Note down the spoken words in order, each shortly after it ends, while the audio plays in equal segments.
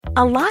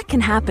A lot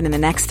can happen in the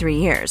next 3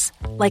 years.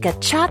 Like a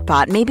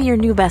chatbot may be your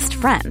new best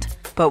friend.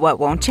 But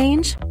what won't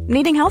change?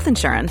 Needing health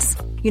insurance.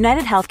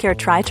 United Healthcare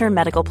Tri-Term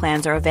Medical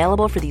Plans are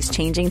available for these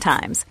changing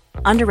times.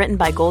 Underwritten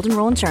by Golden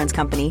Rule Insurance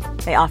Company,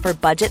 they offer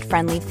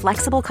budget-friendly,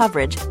 flexible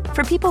coverage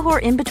for people who are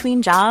in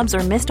between jobs or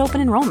missed open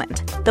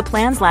enrollment. The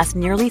plans last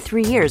nearly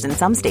 3 years in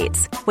some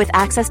states, with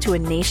access to a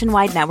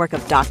nationwide network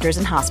of doctors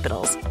and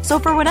hospitals. So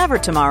for whatever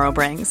tomorrow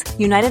brings,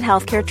 United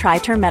Healthcare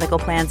Tri-Term Medical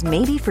Plans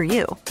may be for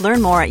you.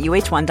 Learn more at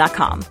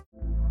uh1.com.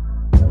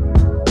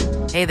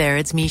 Hey there,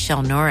 it's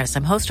Michelle Norris.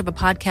 I'm host of a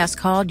podcast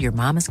called Your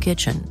Mama's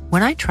Kitchen.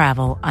 When I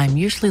travel, I'm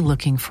usually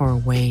looking for a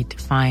way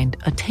to find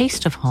a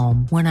taste of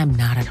home when I'm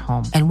not at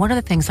home. And one of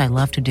the things I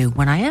love to do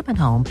when I am at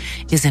home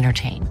is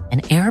entertain.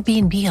 And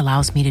Airbnb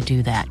allows me to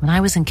do that. When I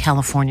was in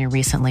California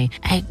recently,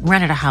 I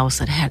rented a house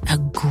that had a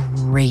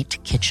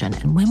great kitchen.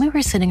 And when we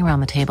were sitting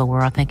around the table, we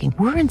were all thinking,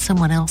 we're in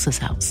someone else's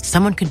house.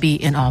 Someone could be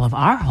in all of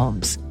our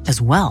homes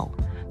as well.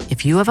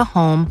 If you have a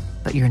home,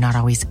 but you're not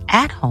always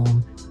at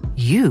home,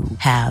 you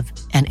have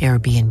an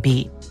Airbnb.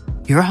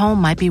 Your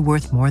home might be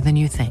worth more than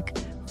you think.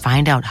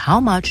 Find out how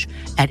much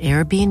at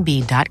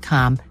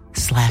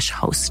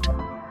airbnb.com/host.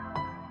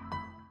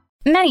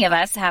 Many of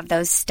us have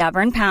those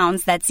stubborn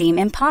pounds that seem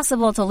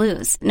impossible to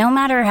lose, no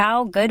matter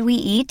how good we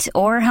eat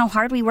or how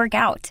hard we work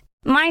out.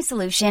 My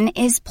solution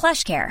is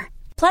PlushCare.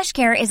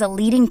 PlushCare is a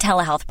leading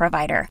telehealth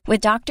provider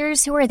with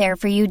doctors who are there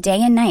for you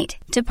day and night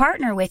to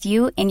partner with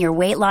you in your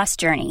weight loss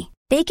journey.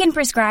 They can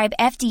prescribe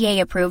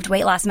FDA-approved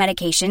weight loss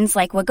medications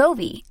like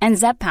Wegovy and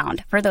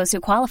Zepbound for those who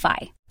qualify.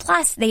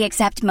 Plus, they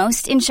accept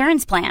most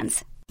insurance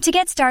plans. To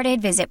get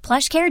started, visit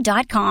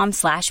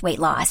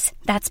plushcare.com/weight-loss.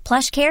 That's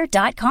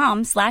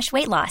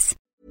plushcare.com/weight-loss.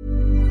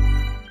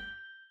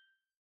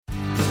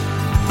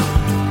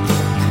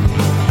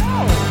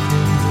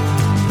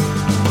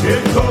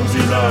 Here comes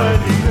your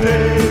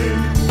 90-day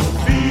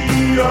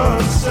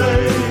fiancé,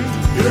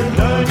 your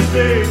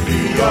 90-day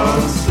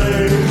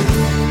fiancé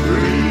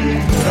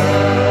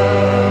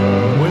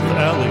recap with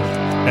Allie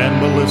and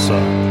Melissa.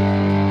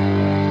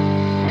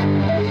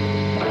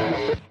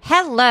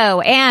 Hello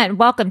and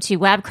welcome to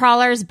Web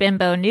Crawler's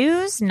Bimbo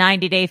News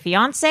 90 Day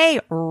Fiancé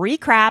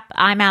Recap.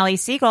 I'm Allie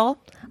Siegel.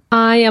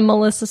 I am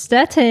Melissa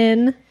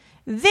Stettin.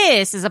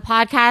 This is a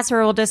podcast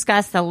where we'll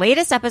discuss the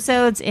latest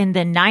episodes in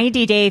the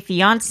 90 Day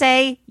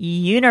Fiancé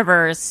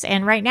universe.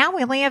 And right now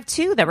we only have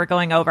two that we're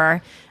going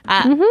over.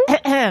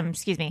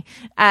 Excuse me.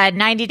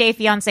 90 Day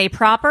Fiancé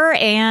proper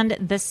and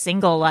The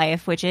Single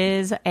Life, which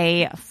is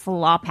a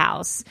flop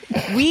house.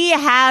 We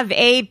have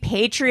a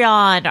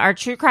Patreon. Our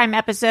true crime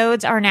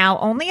episodes are now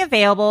only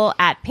available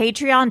at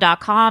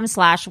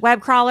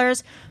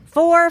patreon.com/webcrawlers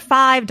for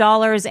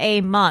 $5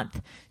 a month.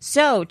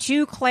 So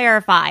to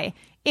clarify,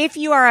 if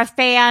you are a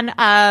fan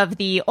of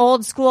the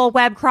old school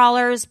web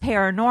crawlers,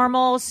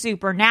 paranormal,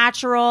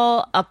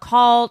 supernatural,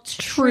 occult,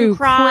 true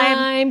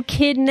crime,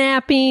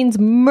 kidnappings,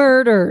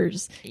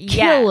 murders,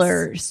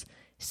 killers,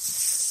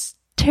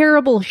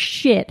 terrible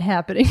shit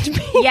happening to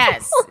people.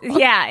 Yes.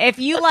 Yeah. If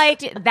you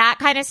liked that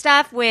kind of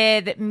stuff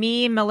with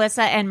me,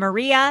 Melissa, and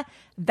Maria,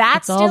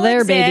 that still there,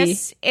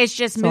 exists. Baby. It's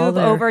just move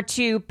over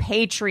to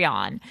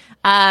Patreon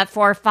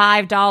for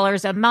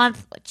 $5 a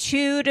month.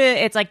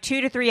 It's like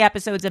 2 to 3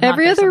 episodes a month.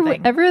 Every other week.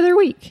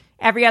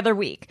 Every other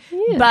week.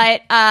 Yeah.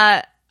 But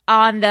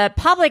on the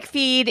public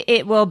feed,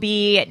 it will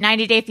be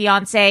 90 Day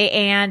Fiancé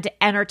and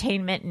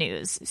entertainment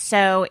news.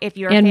 So if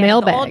you're a fan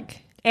mailbag.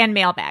 And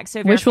mailbag. So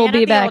if which will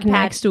be back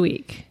next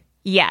week.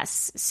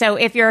 Yes. So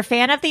if you're a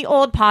fan of the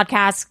old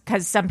podcast,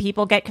 because some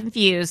people get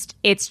confused,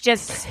 it's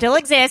just still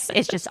exists.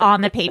 It's just on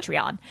the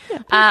Patreon.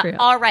 Patreon.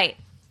 All right.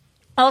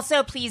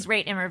 Also, please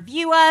rate and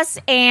review us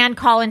and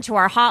call into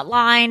our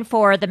hotline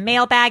for the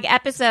mailbag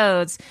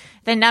episodes.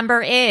 The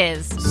number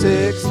is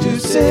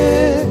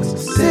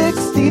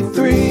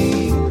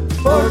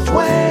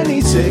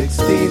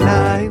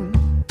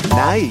 626-63-420-69.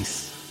 Nice.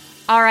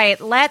 All right,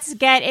 let's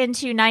get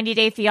into 90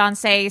 Day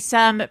Fiancé,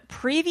 some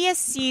previous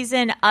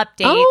season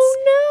updates.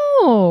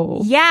 Oh,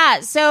 no. Yeah,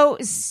 so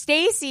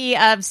Stacy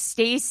of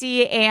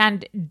Stacy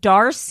and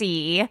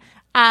Darcy,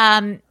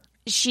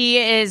 she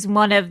is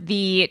one of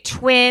the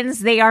twins.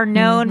 They are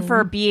known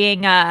for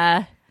being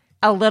a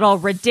little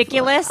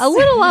ridiculous. A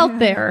little out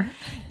there.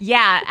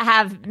 Yeah,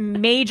 have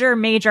major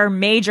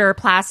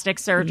plastic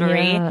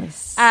surgery.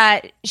 Yes.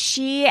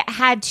 She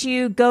had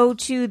to go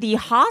to the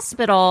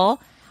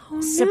hospital.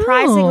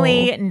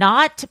 Surprisingly,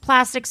 not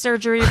plastic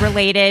surgery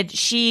related.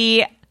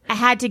 She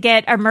had to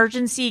get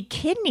emergency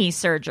kidney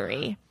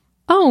surgery.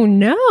 Oh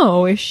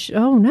no!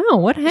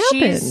 What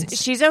happened?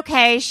 She's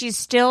okay. She's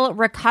still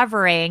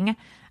recovering.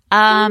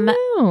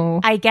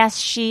 I guess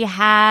she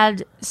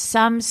had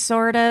some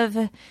sort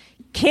of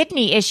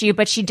kidney issue,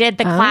 but she did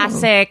the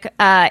classic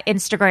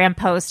Instagram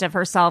post of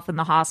herself in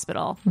the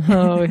hospital.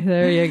 Oh,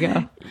 there you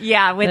go.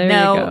 Yeah, with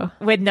no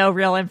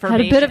real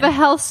information. Had a bit of a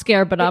health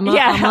scare, but I'm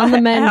on the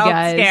mend,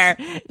 guys. Scare.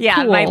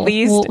 Yeah,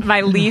 cool.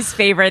 my least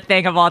favorite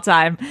thing of all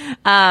time.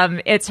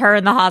 It's her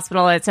in the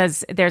hospital. It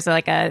says there's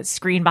like a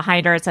screen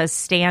behind her. It says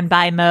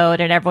standby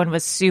mode, and everyone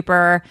was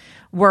super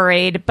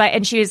worried.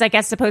 And she was, I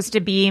guess, supposed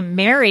to be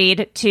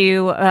married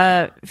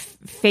to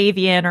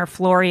Fabian or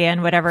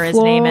Florian, whatever his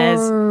name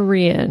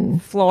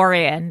is.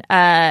 Florian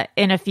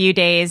in a few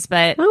days,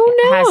 but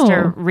has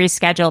to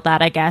reschedule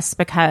that, I guess,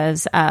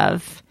 because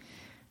of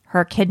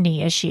her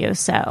kidney issue.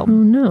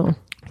 So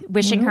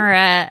wishing her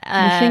a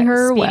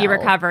speedy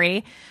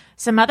recovery.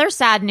 Some other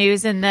sad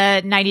news in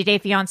the 90 Day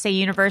Fiance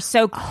universe.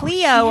 So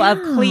Cleo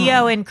of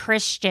Cleo and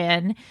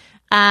Christian,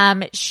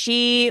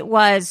 she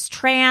was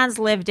trans,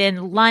 lived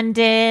in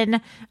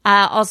London,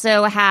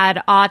 also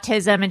had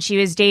autism, and she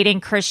was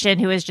dating Christian,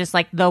 who is just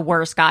like the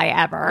worst guy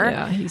ever.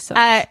 Yeah, he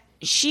sucks.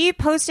 She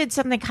posted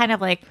something kind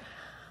of like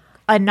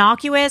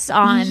innocuous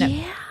on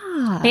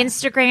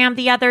Instagram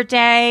the other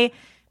day.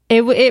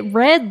 It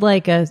read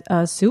like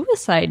a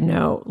suicide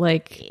note,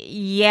 like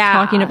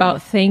talking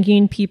about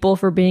thanking people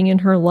for being in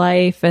her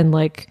life and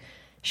like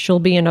she'll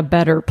be in a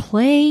better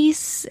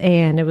place,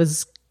 and it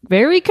was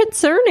very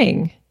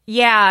concerning.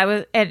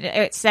 Yeah,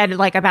 it said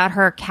like about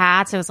her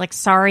cats. It was like,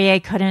 sorry I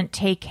couldn't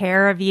take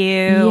care of you.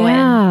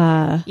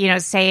 Yeah.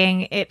 And,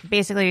 saying it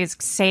basically is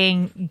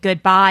saying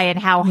goodbye and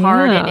how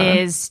hard it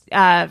is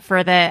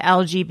for the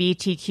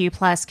LGBTQ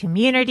plus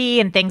community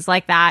and things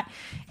like that.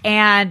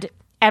 And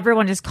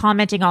everyone is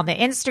commenting on the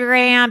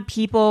Instagram.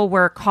 People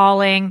were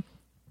calling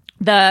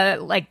the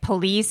like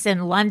police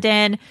in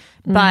London,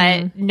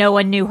 but no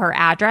one knew her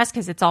address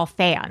because it's all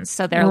fans.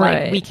 So they're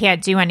like, we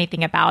can't do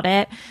anything about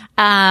it.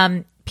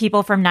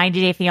 People from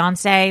 90 Day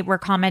Fiance were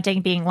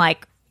commenting, being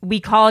like, we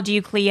called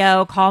you,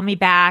 Cleo, call me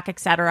back,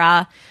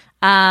 etc.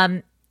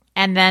 And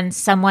then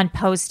someone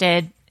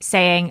posted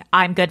saying,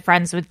 I'm good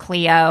friends with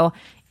Cleo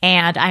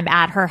and I'm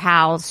at her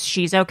house.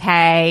 She's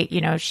okay.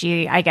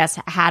 She, I guess,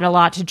 had a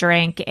lot to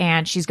drink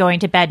and she's going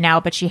to bed now,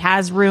 but she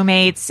has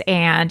roommates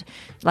and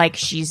like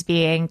she's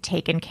being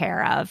taken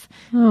care of.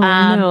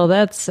 Oh, no,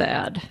 that's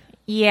sad.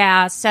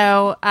 Yeah.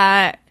 So,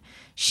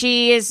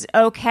 she is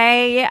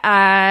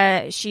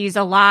okay. She's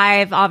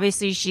alive.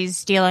 Obviously,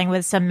 she's dealing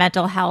with some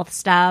mental health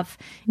stuff.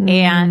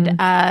 And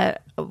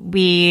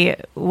we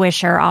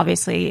wish her,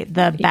 obviously,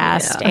 the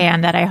best.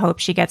 And that I hope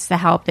she gets the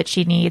help that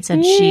she needs.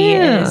 And she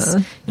is,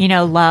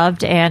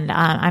 loved. And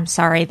I'm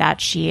sorry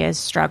that she is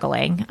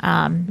struggling.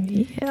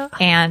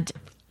 And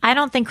I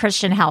don't think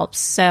Christian helps.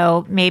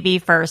 So maybe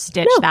first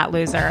ditch that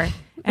loser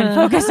and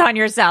focus on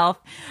yourself.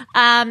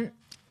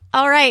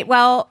 All right.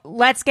 Well,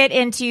 let's get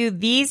into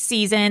these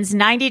seasons.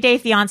 90 Day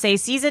Fiancé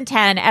Season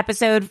 10,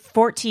 Episode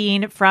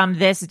 14, From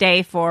This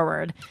Day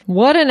Forward.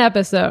 What an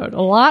episode.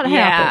 A lot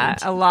happened.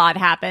 Yeah, a lot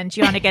happened.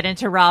 Do you want to get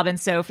into Rob and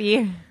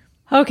Sophie?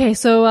 Okay,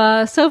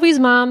 so Sophie's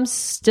mom's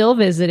still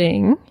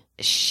visiting.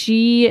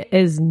 She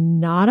is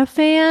not a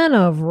fan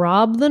of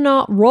Rob the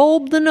Knob.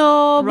 Rob the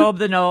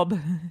Knob.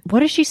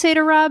 What does she say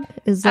to Rob?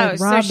 Rob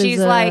so she's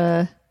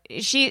like...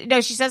 She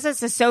says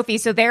this to Sophie.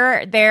 So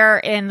they're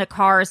in the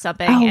car or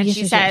something, and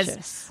she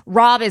says,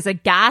 Rob is a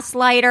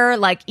gaslighter.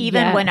 Like,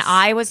 even when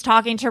I was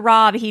talking to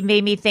Rob, he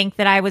made me think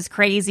that I was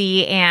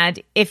crazy. And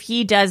if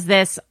he does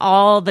this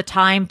all the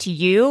time to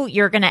you,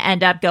 you're going to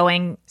end up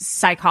going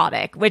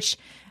psychotic, which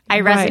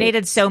I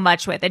resonated so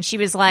much with. And she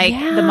was like,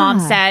 the mom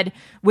said,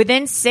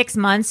 within 6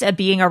 months of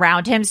being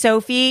around him,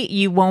 Sophie,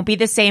 you won't be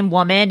the same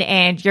woman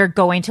and you're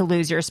going to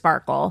lose your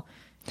sparkle.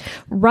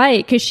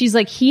 Right. Because she's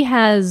like, he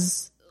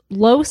has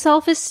low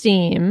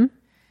self-esteem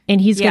and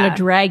he's going to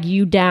drag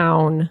you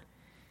down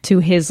to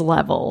his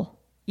level.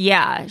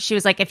 Yeah. She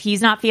was like, if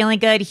he's not feeling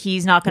good,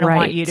 he's not going to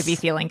want you to be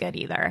feeling good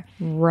either.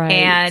 Right.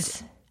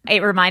 And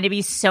it reminded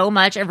me so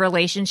much of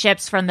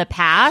relationships from the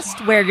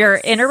past where you're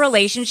in a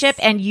relationship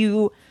and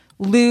you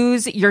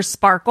lose your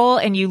sparkle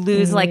and you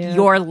lose like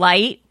your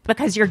light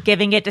because you're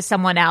giving it to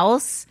someone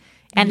else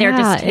and they're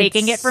just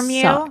taking it from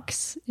you.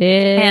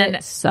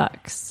 It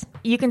sucks.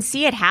 You can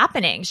see it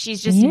happening.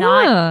 She's just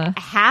not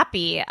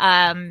happy. Good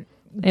and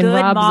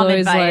Rob's mom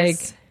always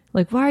advice.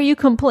 Like, why are you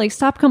complaining?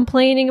 Stop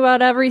complaining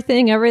about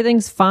everything.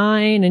 Everything's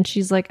fine. And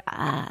she's like,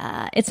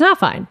 it's not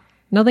fine.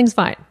 Nothing's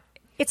fine.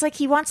 It's like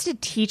he wants to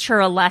teach her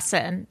a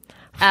lesson.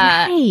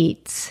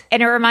 Right.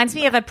 And it reminds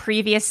me of a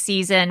previous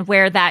season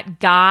where that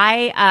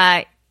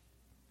guy,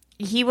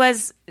 he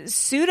was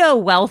pseudo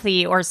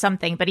wealthy or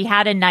something, but he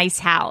had a nice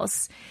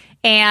house.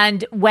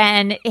 And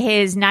when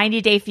his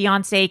 90 Day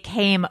Fiance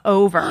came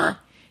over,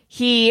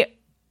 he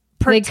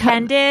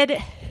pretended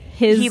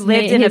he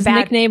lived in his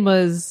nickname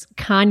was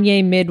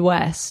Kanye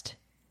Midwest.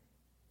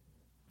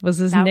 Was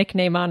his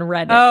nickname on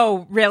Reddit.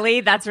 Oh,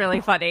 really? That's really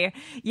funny.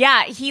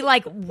 Yeah, he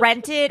like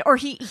rented or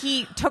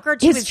he took her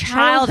to his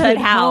childhood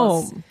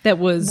house home that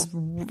was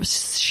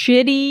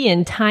shitty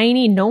and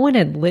tiny. No one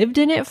had lived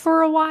in it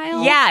for a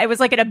while. Yeah, it was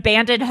like an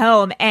abandoned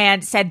home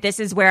and said, "This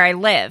is where I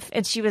live."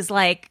 And she was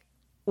like,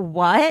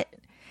 what?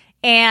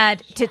 And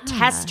to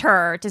test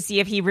her to see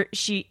if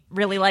she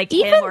really liked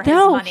him or his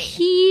money.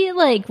 He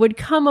like would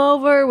come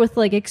over with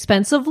like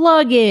expensive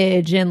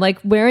luggage and like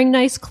wearing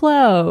nice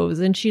clothes,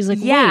 and she's like,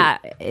 "Wait,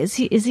 is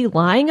he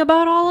lying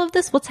about all of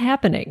this? What's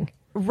happening?"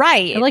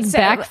 Right. It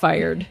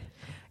backfired.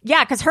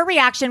 Yeah, because her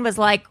reaction was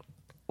like,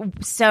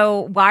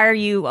 so why are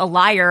you a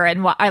liar?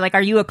 And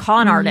are you a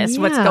con artist?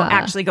 Yeah. What's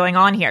actually going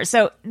on here?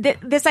 So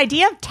this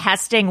idea of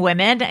testing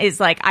women is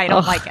like, I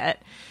don't like it.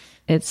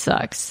 It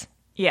sucks.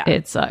 Yeah.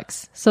 It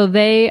sucks. So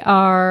they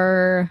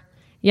are,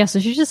 so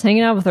she's just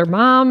hanging out with her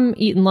mom,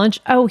 eating lunch.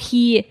 Oh,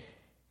 he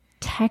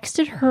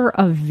texted her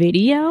a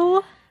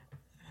video?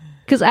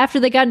 Because after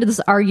they got into this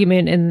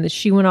argument and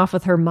she went off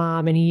with her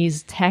mom and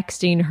he's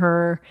texting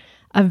her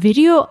a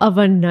video of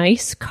a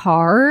nice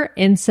car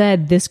and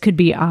said, "This could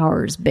be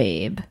ours,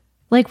 babe."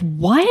 Like,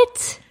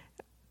 what?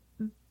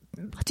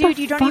 Dude,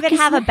 you don't even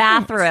have a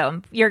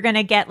bathroom. You're going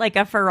to get like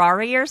a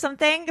Ferrari or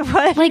something?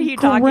 What are you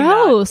talking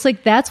about? Gross.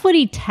 Like, that's what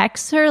he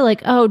texts her?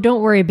 Like, "Oh,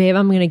 don't worry, babe.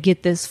 I'm going to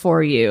get this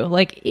for you."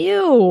 Like,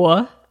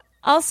 ew.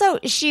 Also,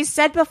 she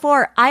said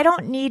before, I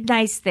don't need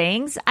nice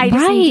things. I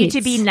just need you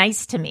to be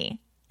nice to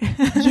me.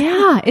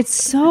 Yeah, it's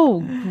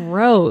so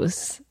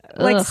gross.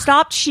 Like, Ugh.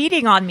 stop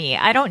cheating on me.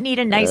 I don't need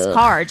a nice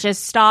car.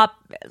 Just stop,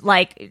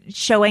 like,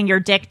 showing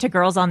your dick to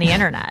girls on the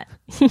internet.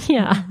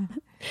 Yeah.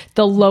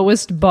 The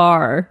lowest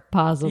bar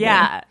possible.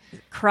 Yeah.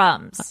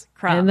 Crumbs.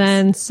 And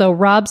then, so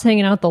Rob's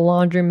hanging out at the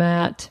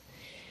laundromat.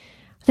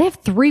 They have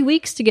 3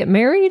 weeks to get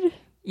married?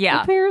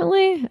 Yeah.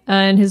 Apparently.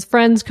 And his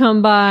friends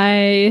come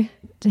by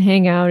to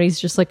hang out. He's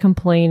just, like,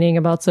 complaining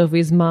about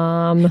Sophie's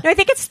mom. No, I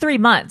think it's 3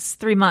 months.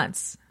 3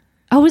 months.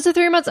 Oh, is it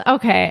 3 months?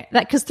 Okay.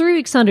 Because 3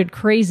 weeks sounded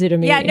crazy to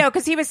me. Yeah, no,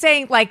 because he was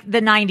saying, like,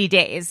 the 90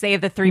 days. They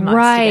have the 3 months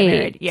to get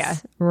married. Yeah.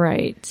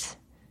 Right.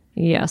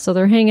 Yeah, so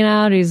they're hanging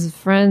out. He's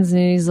friends,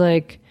 and he's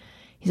like,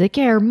 yeah,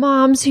 her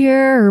mom's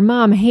here. Her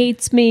mom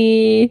hates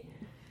me.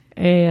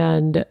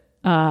 And,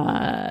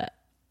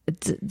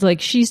 it's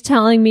like, she's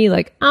telling me,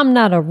 like, I'm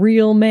not a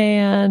real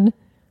man.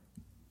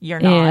 You're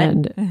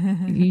not.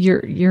 And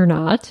you're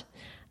not.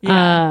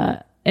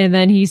 Yeah. And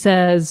then he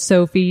says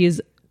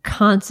Sophie's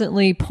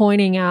constantly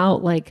pointing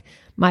out, like,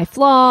 my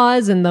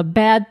flaws and the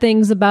bad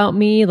things about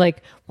me.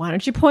 Like, why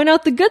don't you point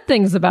out the good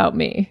things about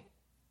me?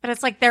 But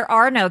it's like, there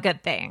are no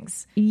good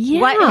things.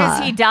 Yeah. What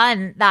has he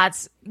done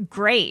that's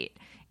great?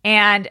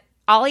 And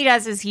all he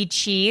does is he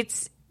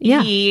cheats.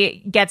 Yeah.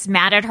 He gets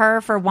mad at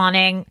her for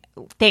wanting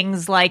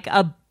things like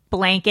a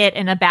blanket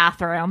in a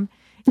bathroom.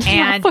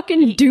 And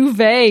fucking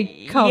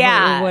duvet cover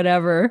or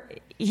whatever.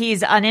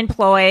 He's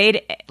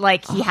unemployed,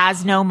 like he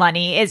has no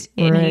money,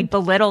 and he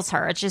belittles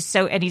her. It's just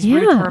so, and he's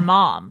rude to her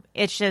mom.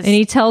 It's just, and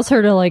he tells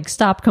her to, like,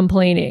 stop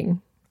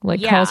complaining,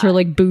 like, calls her,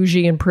 like,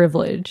 bougie and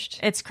privileged.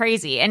 It's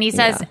crazy. And he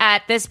says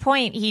at this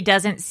point he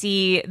doesn't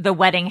see the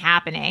wedding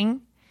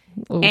happening.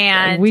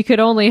 And we could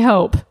only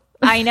hope.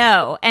 I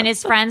know. And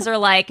his friends are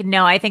like,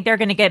 no, I think they're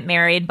going to get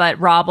married, but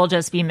Rob will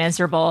just be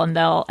miserable and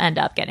they'll end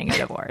up getting a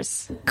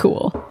divorce.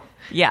 Cool.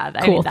 Yeah.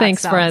 Cool. I mean,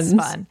 thanks, friends.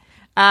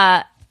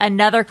 Fun.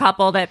 Another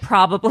couple that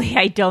probably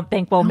I don't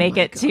think will make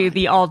it to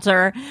the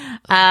altar,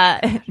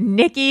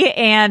 Nikki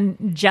and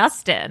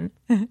Justin.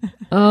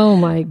 Oh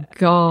my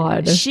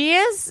God. She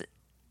is,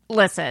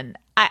 listen,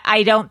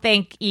 I don't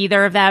think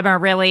either of them are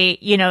really,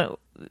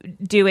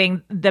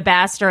 doing the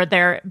best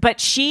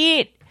but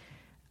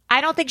I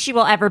don't think she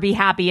will ever be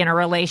happy in a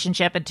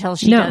relationship until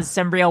she does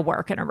some real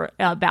work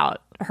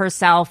about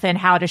herself and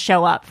how to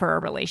show up for a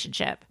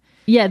relationship.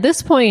 Yeah, at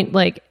this point,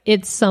 like,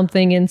 it's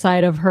something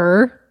inside of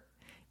her.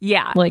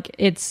 Yeah. Like,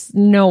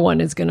 no one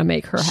is going to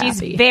make her She's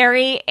happy.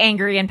 very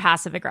angry and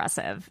passive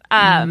aggressive.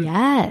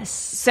 Yes.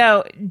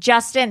 So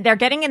Justin, they're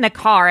getting in the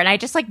car, and I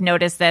just, like,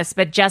 noticed this,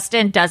 but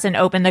Justin doesn't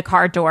open the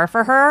car door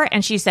for her,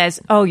 and she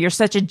says, "Oh, you're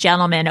such a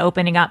gentleman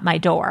opening up my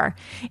door."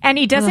 And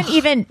he doesn't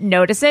even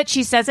notice it.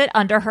 She says it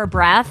under her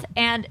breath,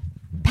 and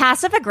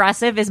passive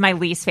aggressive is my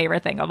least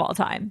favorite thing of all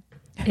time.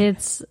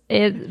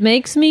 It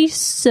makes me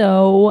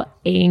so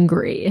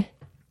angry.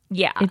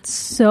 Yeah. It's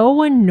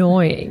so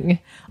annoying.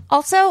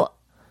 Also,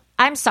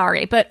 I'm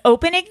sorry, but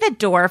opening the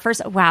door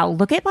first. Wow,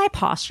 look at my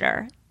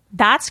posture.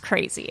 That's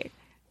crazy.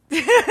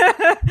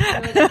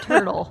 Like a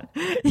turtle.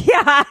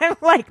 Yeah, I'm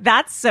like,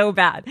 that's so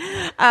bad.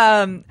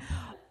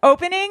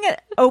 Opening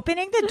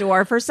the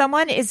door for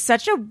someone is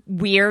such a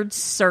weird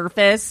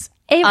surface,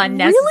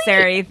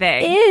 unnecessary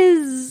thing.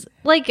 Is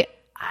like,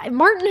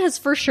 Martin has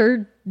for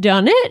sure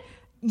done it.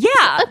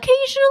 Yeah,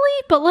 occasionally,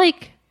 but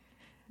like,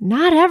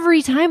 not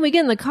every time we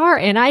get in the car,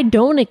 and I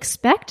don't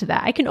expect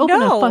that. I can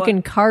open a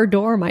fucking car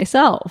door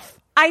myself.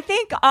 I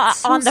think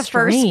on the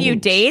first few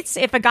dates,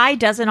 if a guy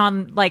doesn't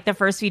on, like, the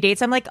first few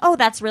dates, I'm like, oh,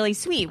 that's really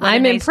sweet. What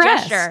I'm a nice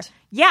impressed. gesture.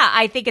 Yeah,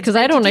 I think it's because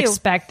I don't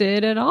expect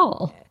it at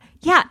all.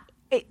 Yeah.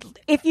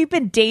 If you've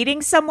been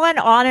dating someone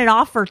on and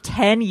off for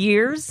 10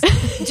 years,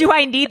 do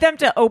I need them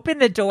to open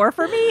the door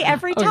for me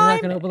every time? You're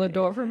not going to open the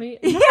door for me?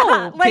 No,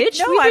 yeah, like,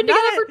 bitch, we've been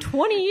together for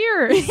 20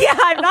 years. Yeah,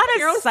 I'm not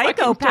a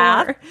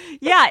psychopath.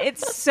 Yeah,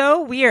 it's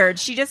so weird.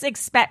 She just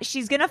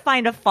she's going to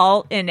find a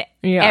fault in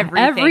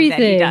everything that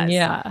he does.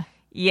 Yeah.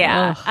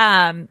 Yeah.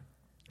 Ugh.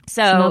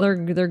 So now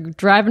they're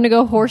driving to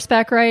go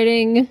horseback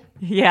riding.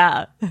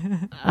 Yeah.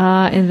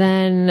 And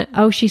then,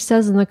 she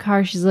says in the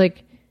car, she's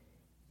like,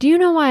 "Do you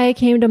know why I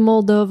came to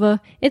Moldova?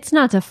 It's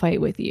not to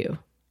fight with you."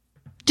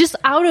 Just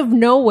out of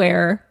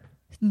nowhere,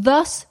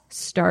 thus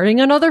starting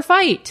another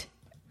fight.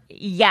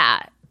 Yeah.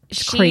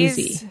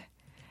 crazy.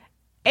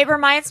 It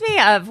reminds me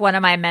of one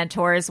of my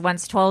mentors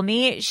once told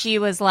me, she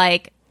was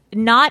like,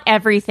 not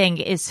everything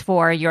is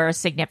for your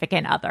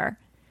significant other.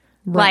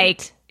 Right.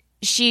 Like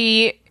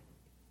she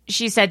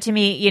said to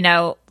me, you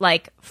know,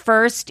 like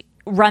first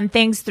run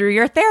things through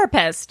your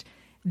therapist,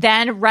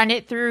 then run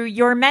it through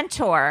your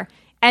mentor.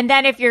 And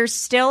then if you're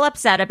still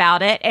upset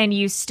about it and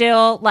you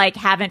still like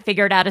haven't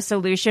figured out a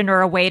solution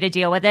or a way to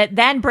deal with it,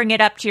 then bring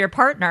it up to your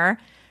partner.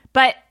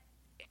 But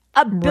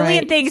a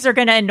billion things are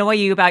going to annoy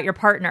you about your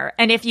partner.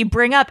 And if you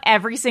bring up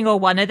every single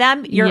one of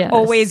them, you're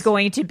always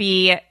going to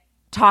be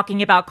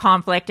talking about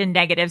conflict and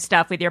negative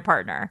stuff with your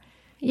partner.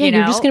 Yeah, you know?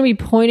 You're just going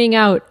to be pointing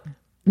out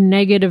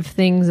negative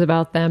things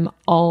about them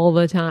all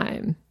the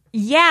time.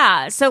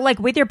 Yeah. So like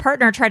with your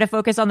partner, try to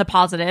focus on the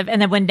positive.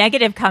 And then when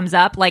negative comes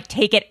up, like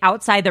take it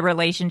outside the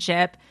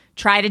relationship,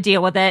 try to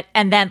deal with it,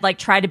 and then like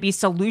try to be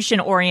solution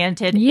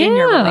oriented in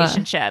your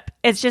relationship.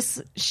 It's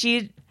just,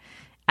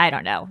 I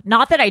don't know.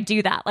 Not that I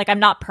do that. Like, I'm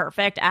not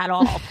perfect at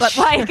all. But,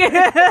 like,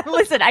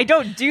 listen, I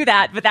don't do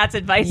that, but that's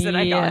advice that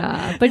I got.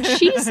 Yeah. But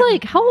she's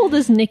like, how old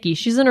is Nikki?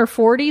 She's in her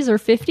 40s or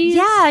 50s?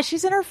 Yeah,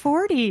 she's in her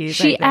 40s.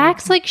 She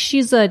acts like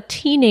she's a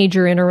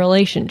teenager in a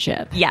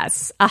relationship.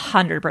 Yes,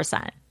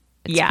 100%.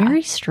 It's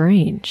very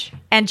strange.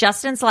 And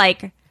Justin's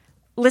like,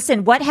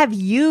 listen, what have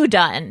you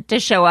done to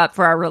show up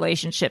for our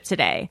relationship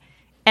today?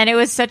 And it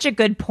was such a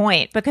good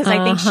point because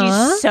I think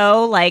she's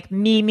so like,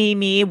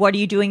 me. What are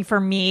you doing for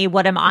me?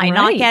 What am I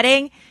not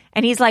getting?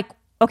 And he's like,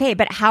 okay,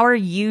 but how are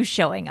you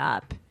showing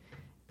up?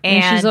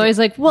 And she's always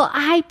like, well,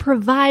 I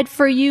provide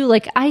for you.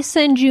 Like, I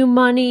send you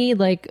money.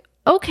 Like,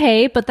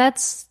 okay, but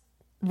that's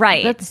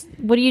right. That's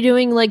what are you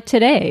doing like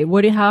today?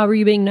 How are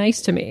you being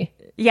nice to me?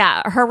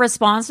 Yeah. Her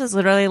response was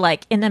literally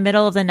like, in the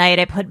middle of the night,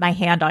 I put my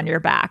hand on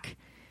your back.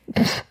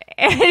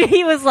 And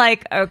he was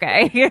like,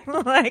 okay,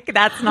 like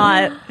that's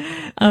not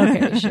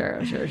okay.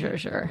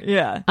 Sure.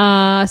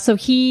 Yeah. So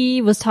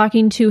he was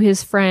talking to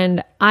his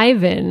friend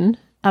Ivan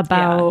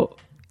about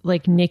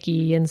like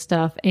Nikki and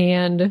stuff,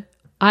 and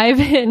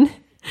Ivan.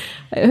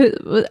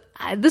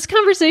 This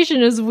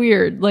conversation is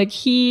weird. Like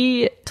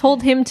he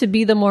told him to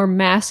be the more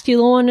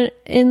masculine one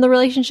in the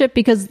relationship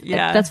because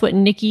that's what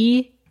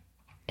Nikki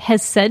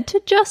has said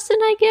to Justin,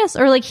 I guess,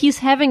 or like he's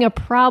having a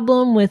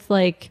problem with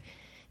like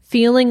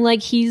feeling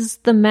like he's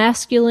the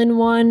masculine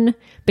one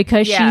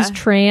because she's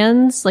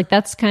trans. Like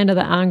that's kind of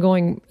the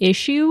ongoing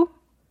issue,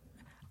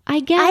 I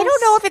guess. I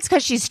don't know if it's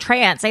because she's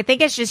trans. I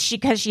think it's just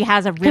because she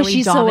has a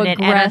really dominant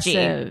so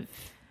energy.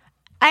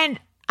 And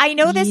I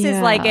know this is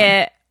like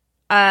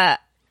a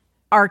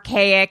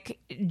archaic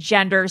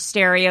gender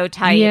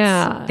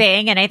stereotypes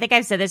thing. And I think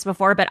I've said this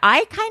before, but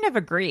I kind of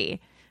agree.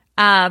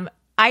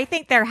 I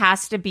think there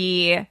has to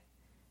be,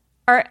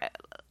 or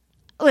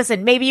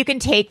listen, maybe you can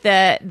take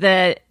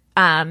the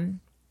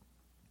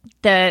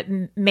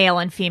male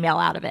and female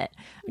out of it,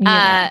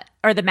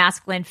 or the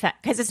masculine,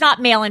 because it's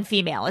not male and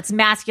female, it's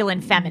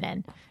masculine,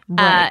 feminine.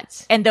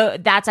 Right. And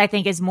that's, I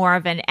think, is more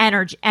of an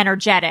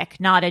energetic,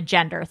 not a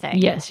gender thing.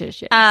 Yes.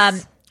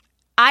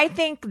 I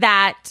think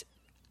that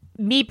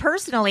me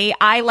personally,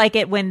 I like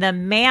it when the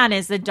man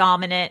is the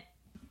dominant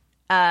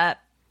person.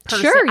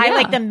 Sure, I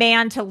like the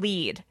man to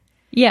lead.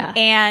 Yeah.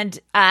 And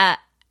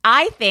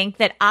I think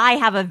that I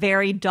have a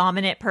very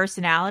dominant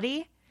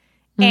personality.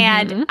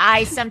 And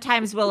I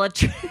sometimes will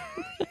attract.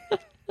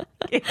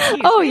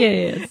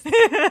 Yes.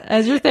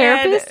 As your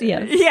therapist,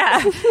 yes.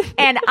 Yeah.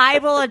 And I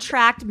will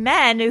attract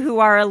men who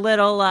are a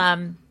little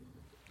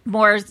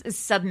more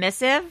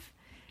submissive.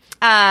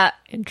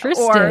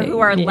 Interesting. Or who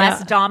are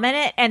less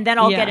dominant. And then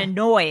I'll get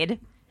annoyed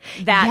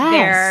that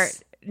they're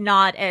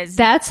not as.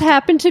 That's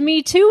happened to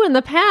me too in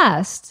the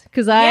past.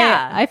 Because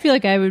I feel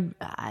like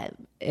I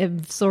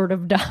am sort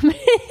of dominant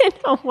in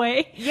a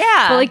way.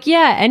 Yeah. But like,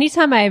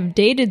 anytime I've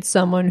dated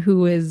someone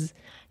who is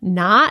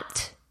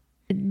not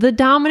the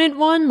dominant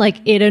one, like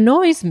it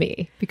annoys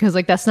me because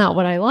like that's not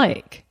what I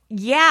like.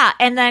 Yeah.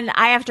 And then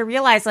I have to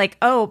realize like,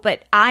 oh,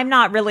 but I'm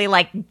not really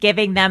like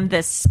giving them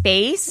the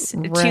space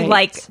to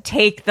like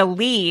take the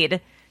lead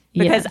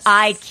because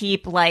I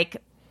keep like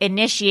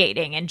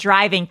initiating and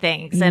driving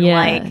things and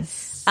like,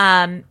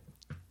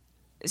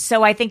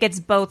 so I think it's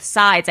both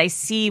sides. I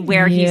see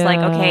where he's like,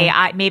 okay,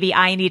 maybe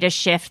I need to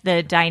shift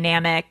the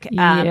dynamic.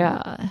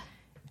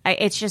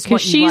 It's just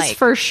what you she's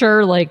for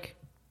sure like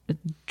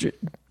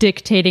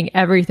dictating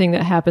everything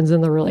that happens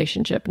in the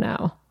relationship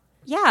now.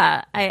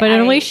 Yeah. But in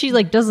a way she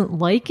like doesn't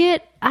like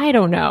it. I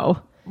don't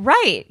know.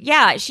 Right.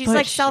 Yeah. She's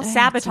like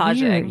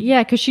self-sabotaging.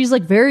 Yeah. Because she's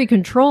like very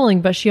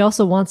controlling, but she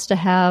also wants to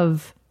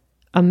have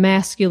a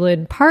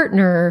masculine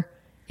partner.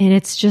 And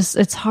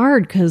it's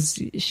hard because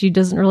she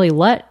doesn't really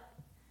let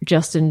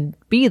Justin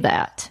be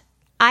that.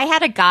 I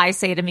had a guy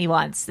say to me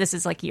once, this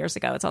is like years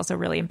ago, it's also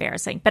really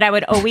embarrassing, but I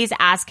would always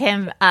ask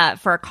him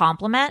for a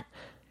compliment.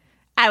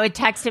 I would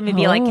text him and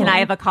be like, can I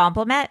have a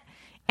compliment?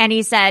 And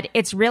he said,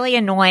 it's really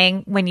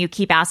annoying when you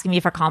keep asking me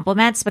for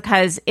compliments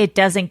because it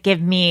doesn't give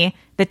me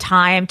the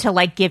time to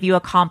like give you a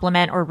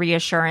compliment or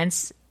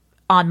reassurance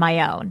on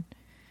my own.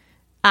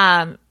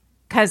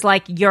 Because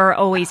like you're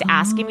always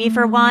asking me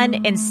for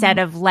one instead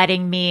of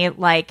letting me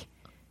like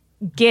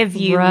give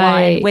you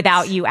one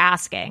without you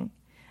asking.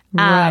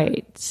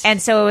 Right.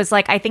 And so it was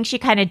like, I think she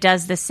kind of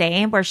does the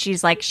same where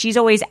she's like, she's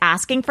always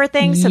asking for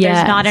things. So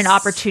there's not an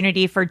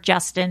opportunity for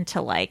Justin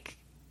to like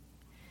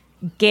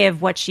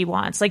give what she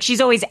wants. Like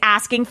she's always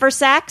asking for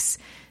sex.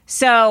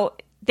 So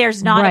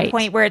there's not a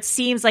point where it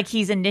seems like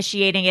he's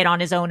initiating it on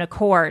his own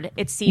accord.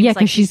 It seems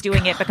like she's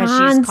doing it because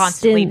she's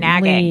constantly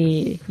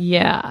nagging.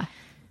 Yeah.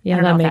 Yeah,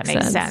 I don't know if that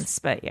makes sense.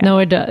 But yeah. No,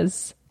 it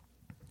does.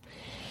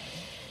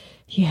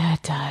 Yeah,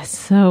 it does.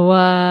 So,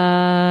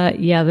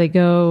 they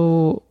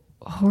go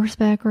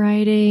horseback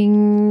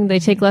riding. They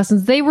take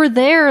lessons. They were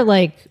there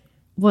like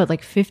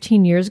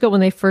 15 years ago when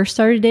they first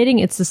started dating.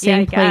 It's the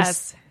same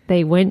place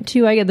they went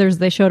to.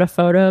 They showed a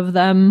photo of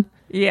them.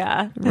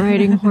 Yeah.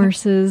 Riding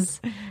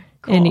horses.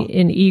 Cool.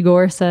 And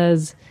Igor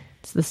says,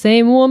 it's the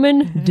same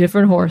woman,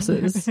 different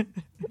horses.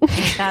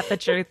 Ain't that the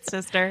truth,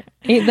 sister?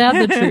 Ain't that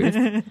the truth?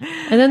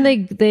 And then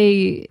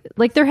they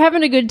like, they're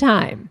having a good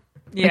time.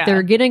 Yeah. Like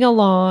they're getting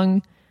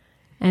along.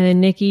 And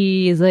then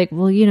Nikki is like,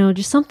 well,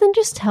 just something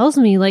just tells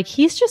me like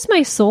he's just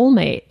my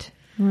soulmate.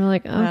 And we're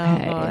like,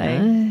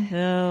 okay.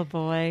 Oh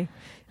boy.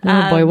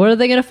 What are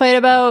they going to fight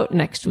about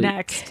next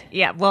week?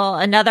 Yeah. Well,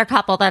 another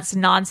couple that's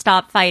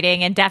nonstop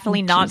fighting and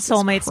definitely not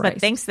soulmates, but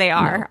thinks they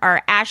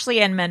are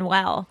Ashley and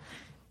Manuel.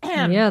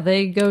 Yeah,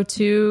 they go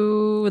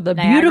to the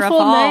beautiful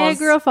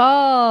Niagara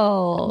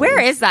Falls. Where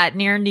is that?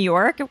 Near New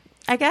York,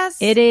 I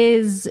guess? It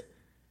is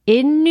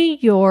in New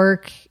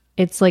York.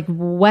 It's like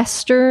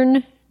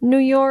Western New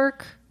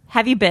York.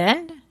 Have you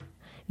been?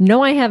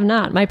 No, I have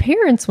not. My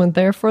parents went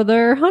there for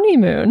their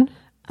honeymoon.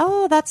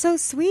 Oh, that's so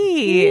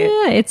sweet.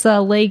 Yeah, it's a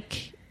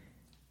Lake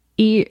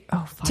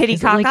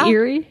Titicaca? Lake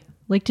Erie?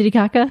 Lake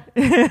Titicaca?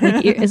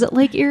 Is it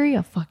Lake Erie?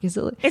 Oh, fuck. Is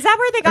that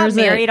where they got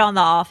married on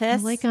The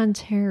Office? Lake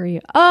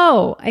Ontario.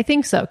 Oh, I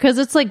think so. Because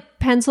it's like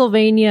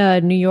Pennsylvania,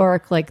 New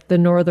York, like the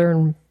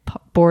northern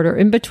border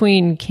in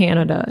between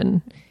Canada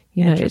and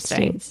United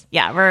States.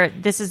 Yeah,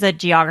 this is a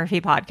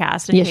geography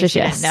podcast.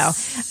 Didn't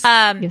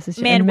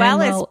know.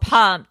 Manuel is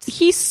pumped.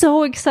 He's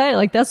so excited.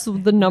 Like that's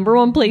the number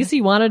one place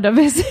he wanted to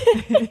visit.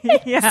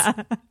 Yeah.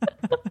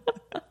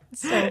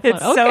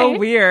 It's so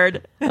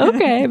weird.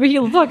 Okay, but he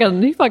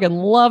fucking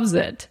loves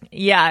it.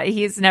 Yeah,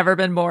 he's never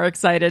been more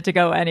excited to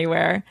go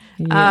anywhere.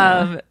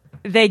 Yeah.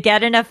 They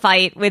get in a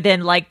fight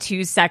within like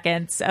 2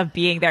 seconds of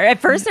being there. At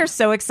first, they're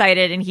so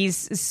excited and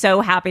he's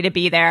so happy to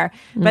be there.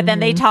 But then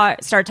they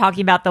start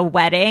talking about the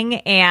wedding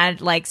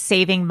and like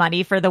saving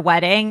money for the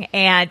wedding.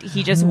 And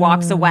he just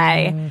walks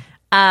away.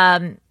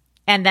 And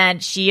then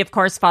she, of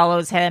course,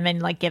 follows him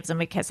and like gives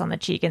him a kiss on the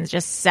cheek and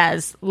just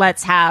says,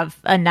 let's have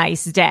a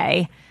nice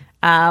day.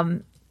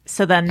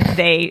 So then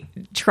they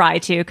try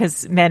to,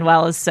 because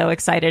Manuel is so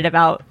excited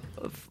about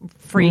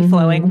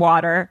free-flowing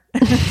water.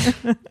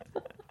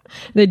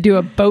 They do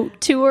a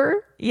boat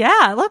tour.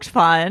 Yeah, it looked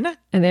fun.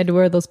 And they had to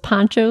wear those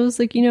ponchos,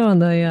 like, on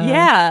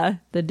the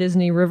the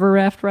Disney river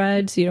raft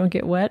ride so you don't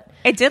get wet.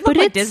 It did look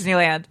like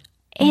Disneyland.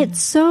 It's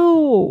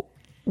so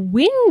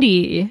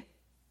windy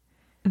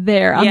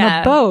there on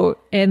the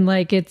boat. And,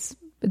 like, it's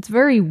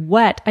very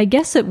wet. I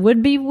guess it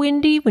would be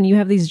windy when you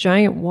have these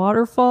giant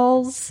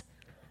waterfalls.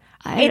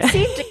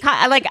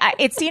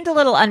 It seemed a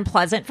little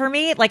unpleasant for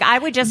me. Like I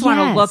would just want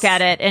to look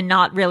at it and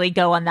not really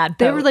go on that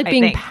boat. They were like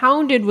being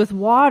pounded with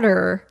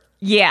water.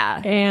 Yeah.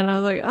 And I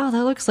was like, oh,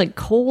 that looks like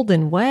cold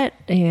and wet.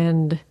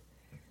 And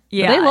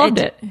they loved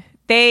it.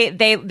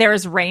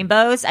 There's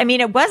rainbows. I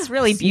mean, it was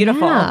really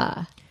beautiful.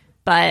 Yeah.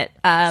 But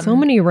so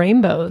many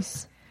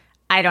rainbows.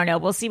 I don't know.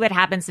 We'll see what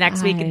happens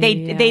next week.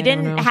 They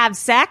didn't have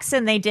sex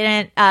and they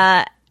didn't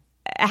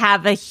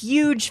have a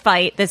huge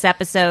fight this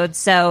episode,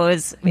 so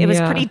it was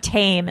pretty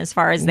tame as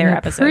far as their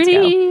episodes go.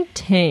 Pretty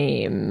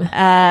tame.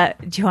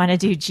 Do you want to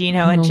do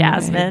Gino and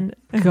Jasmine?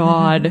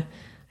 God.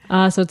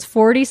 So it's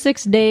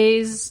 46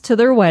 days to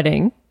their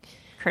wedding.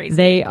 Crazy.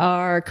 They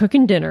are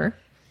cooking dinner.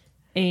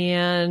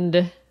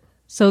 And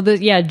so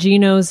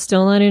Gino's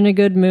still not in a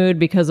good mood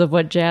because of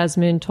what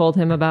Jasmine told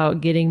him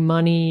about getting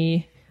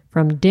money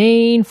from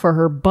Dane for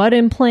her butt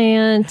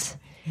implant.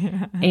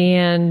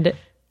 And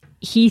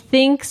he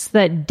thinks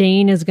that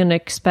Dane is going to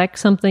expect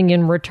something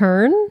in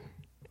return.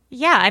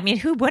 Yeah, I mean,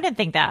 who wouldn't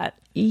think that?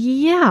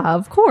 Yeah,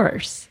 of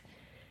course.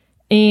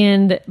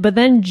 But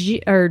then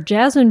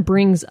Jasmine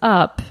brings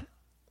up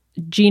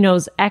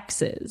Gino's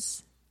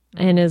exes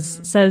and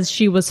says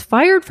she was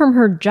fired from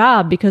her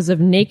job because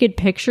of naked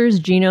pictures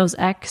Gino's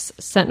ex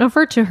sent of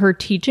her to her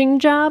teaching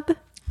job.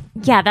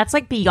 Yeah, that's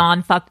like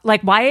beyond fucked.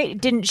 Like, why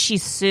didn't she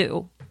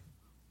sue?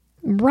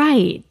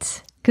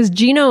 Right. Because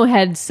Gino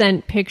had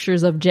sent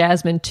pictures of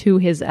Jasmine to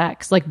his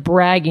ex, like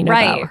bragging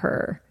about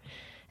her.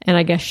 And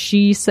I guess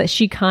she said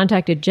she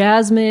contacted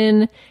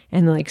Jasmine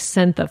and like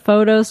sent the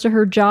photos to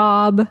her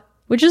job,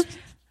 which is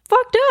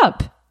fucked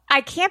up. I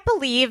can't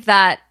believe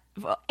that.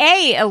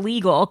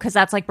 Illegal, because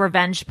that's like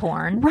revenge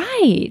porn.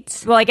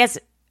 Right. Well, I guess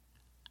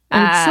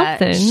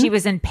something. she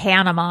was in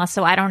Panama,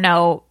 so I don't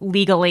know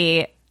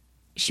legally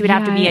she would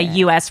have to be a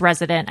U.S.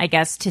 resident, I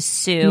guess, to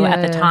sue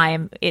at the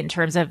time in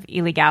terms of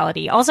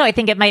illegality. Also, I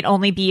think it might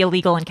only be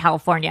illegal in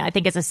California. I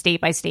think it's a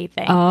state-by-state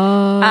thing.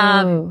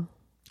 Oh.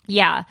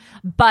 Yeah.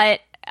 But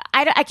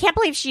I can't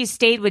believe she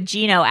stayed with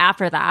Gino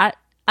after that.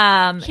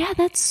 Yeah,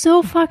 that's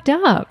so fucked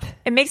up.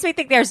 It makes me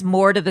think there's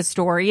more to the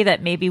story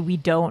that maybe we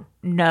don't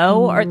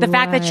know. Or the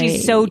fact that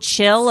she's so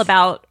chill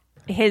about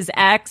his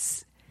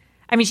ex.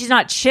 I mean, she's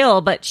not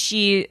chill, but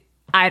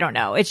I don't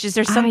know. It's just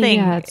there's something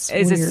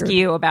is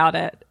askew about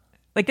it.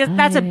 Like,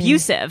 that's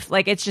abusive.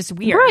 Like, it's just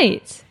weird.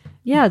 Right.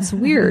 Yeah, it's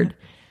weird.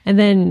 And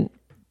then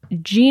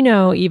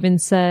Gino even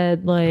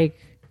said, like,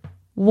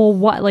 well,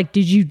 what? Like,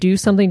 did you do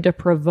something to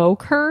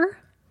provoke her?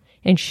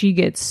 And she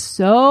gets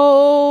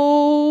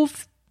so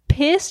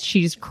pissed.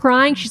 She's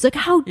crying. She's like,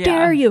 how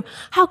dare you?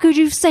 How could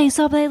you say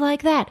something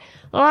like that?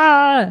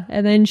 Ah!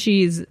 And then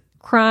she's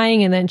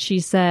crying. And then she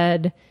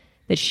said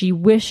that she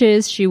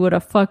wishes she would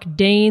have fucked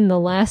Dane the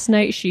last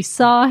night she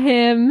saw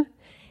him.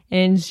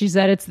 And she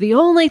said it's the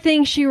only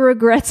thing she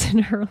regrets in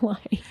her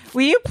life.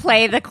 Will you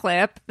play the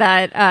clip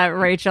that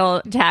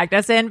Rachel tagged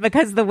us in?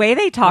 Because the way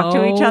they talk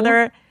to each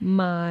other,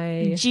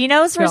 my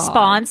Gino's God.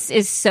 response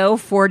is so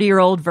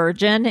 40-year-old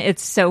virgin.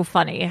 It's so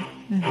funny.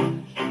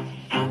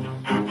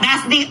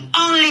 That's the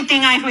only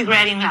thing I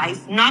regret in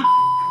life. Not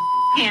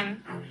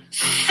him.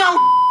 So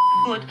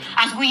good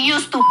as we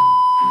used to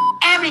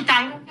every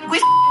time we.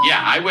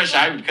 Yeah, I wish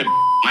I could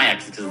my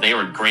exes because they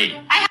were great.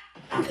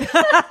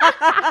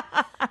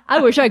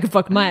 I wish I could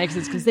fuck my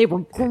exes because they were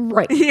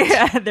great.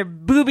 Yeah, their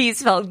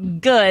boobies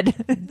felt good.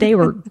 They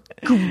were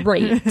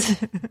great.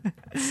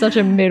 Such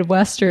a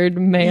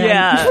Midwestern man.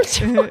 Yeah.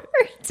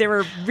 They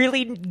were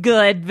really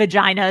good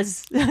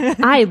vaginas.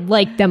 I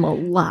like them a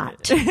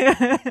lot.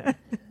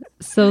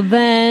 So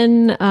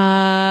then,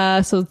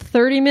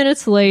 30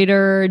 minutes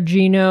later,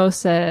 Gino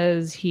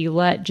says he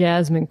let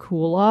Jasmine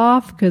cool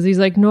off because he's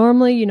like,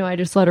 normally, I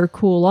just let her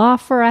cool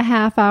off for a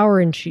half hour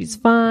and she's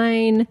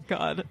fine.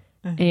 God.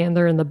 And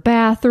they're in the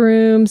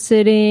bathroom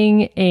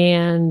sitting,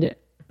 and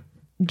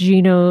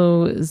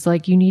Gino is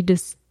like, you need to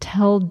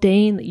tell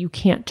Dane that you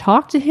can't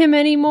talk to him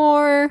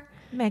anymore.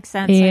 Makes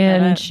sense.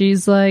 And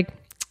she's like,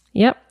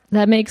 yep.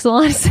 That makes a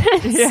lot of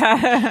sense.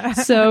 Yeah.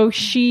 So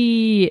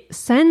she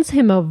sends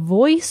him a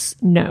voice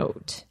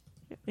note.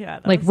 Yeah.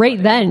 Like right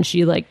funny. Then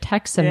she like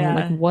texts him on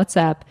like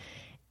WhatsApp,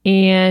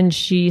 and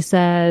she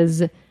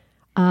says,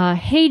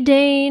 hey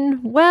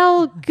Dane,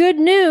 well, good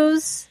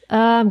news.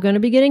 I'm going to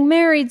be getting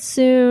married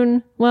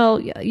soon. Well,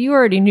 you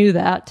already knew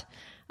that.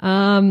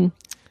 I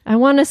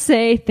want to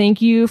say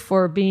thank you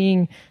for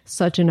being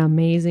such an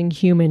amazing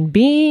human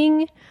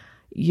being.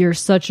 You're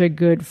such a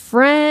good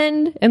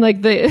friend. And like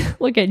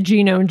look at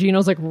Gino, and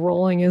Gino's like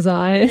rolling his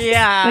eyes.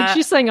 Yeah. Like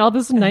she's saying all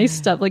this nice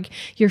stuff. Like,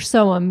 you're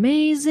so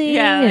amazing.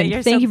 Yeah.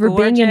 And thank you for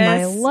being in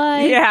my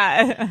life.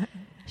 Yeah.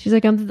 She's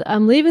like,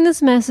 I'm leaving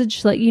this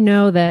message to let you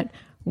know that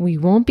we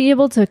won't be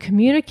able to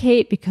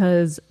communicate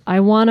because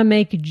I want to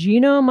make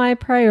Gino my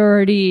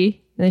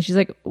priority. And then she's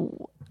like,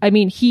 I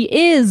mean,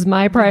 he is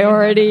my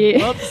priority.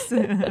 Whoops.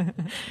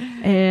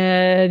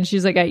 And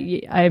she's like,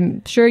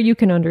 I'm sure you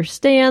can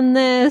understand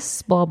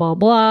this, blah, blah,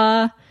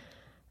 blah.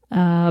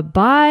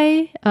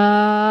 Bye.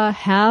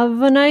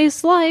 Have a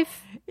nice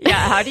life.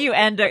 Yeah, how do you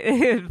end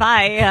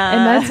bye?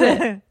 And that's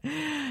it.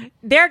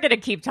 They're going to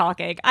keep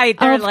talking. They're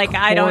going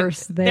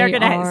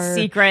to have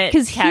secret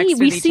texts Because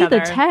we see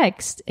the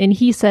text, and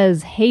he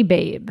says, hey,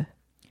 babe.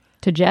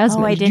 To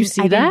Jasmine. Did you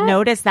see that? I didn't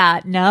notice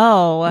that.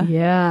 No.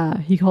 Yeah.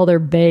 He called her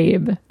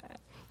babe.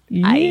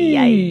 That's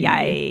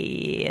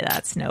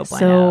no bueno.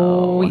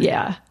 So,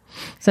 yeah.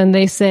 So then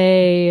they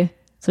say,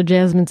 so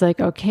Jasmine's like,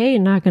 okay,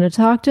 not going to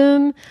talk to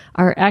him.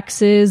 Our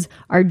exes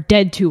are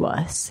dead to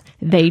us.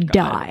 They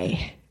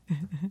die.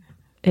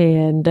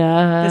 And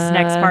this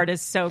next part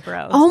is so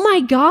gross. Oh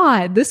my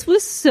God. This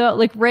was so,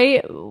 like,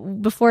 right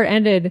before it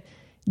ended,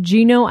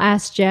 Gino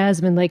asked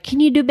Jasmine, like, can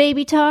you do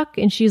baby talk?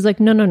 And she's like,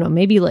 no,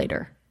 maybe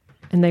later.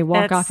 And they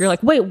walk off. You're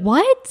like, wait,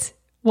 what?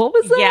 What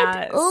was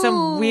that? Yeah,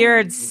 some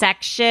weird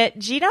sex shit.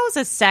 Gino's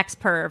a sex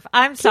perv.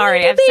 I'm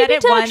sorry. I've said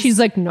it once. She's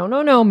like,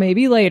 no,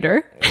 maybe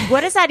later.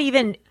 What does that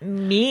even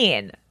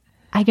mean?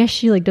 I guess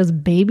she like does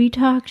baby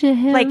talk to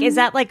him. Like, is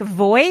that like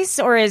voice,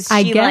 or is she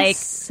I guess like,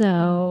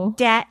 so?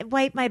 Dad,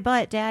 wipe my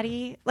butt,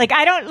 daddy. Like,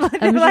 I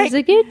don't I'm like.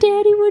 Like, yeah,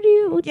 daddy, what do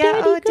you? Yeah,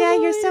 daddy,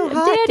 Dad, you're so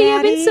hot, Daddy,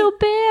 I've been so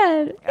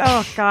bad.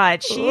 Oh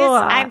God, she is.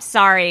 I'm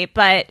sorry,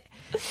 but.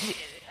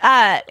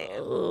 I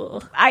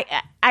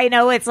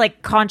know it's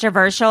like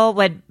controversial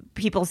when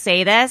people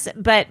say this,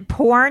 but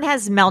porn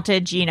has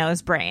melted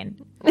Gino's brain.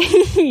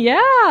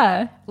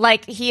 Yeah.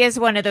 Like, he is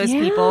one of those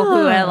people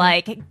who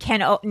like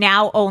can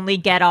now only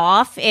get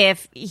off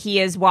if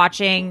he is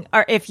watching,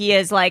 or if he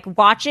is like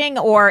watching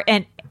or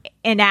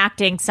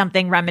enacting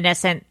something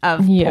reminiscent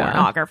of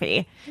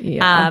pornography.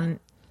 Yeah.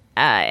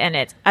 And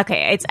it's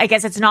okay. I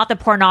guess it's not the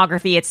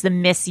pornography; it's the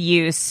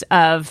misuse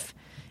of.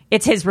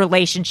 It's his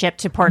relationship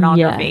to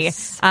pornography.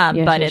 Yes.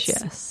 But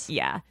yes.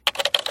 Yeah.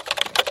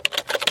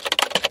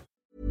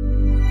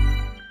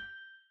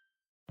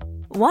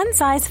 One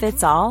size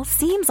fits all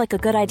seems like a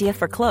good idea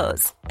for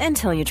clothes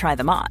until you try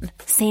them on.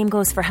 Same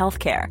goes for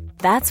healthcare.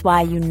 That's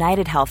why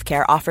United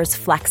Healthcare offers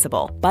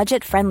flexible,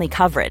 budget-friendly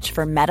coverage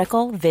for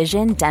medical,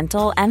 vision,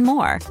 dental, and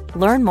more.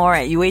 Learn more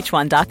at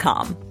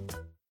uh1.com.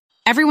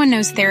 Everyone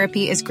knows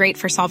therapy is great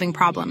for solving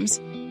problems,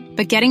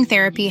 but getting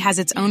therapy has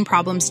its own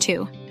problems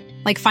too,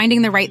 like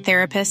finding the right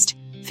therapist,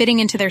 fitting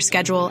into their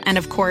schedule, and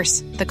of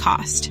course, the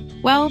cost.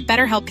 Well,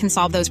 BetterHelp can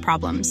solve those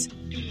problems.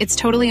 It's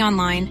totally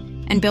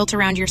online and built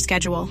around your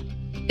schedule.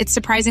 It's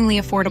surprisingly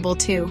affordable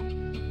too.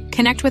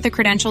 Connect with a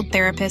credentialed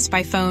therapist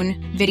by phone,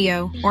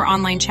 video, or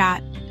online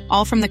chat,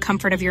 all from the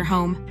comfort of your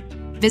home.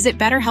 Visit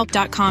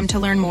BetterHelp.com to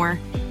learn more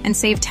and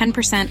save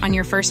 10% on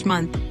your first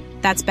month.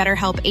 That's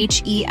BetterHelp,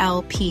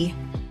 H-E-L-P.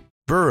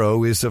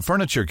 Burrow is a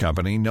furniture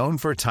company known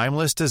for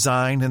timeless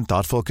design and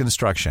thoughtful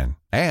construction,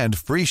 and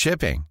free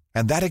shipping,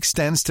 and that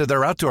extends to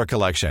their outdoor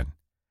collection.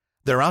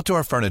 Their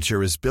outdoor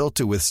furniture is built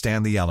to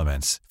withstand the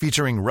elements,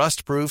 featuring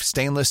rust-proof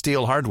stainless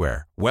steel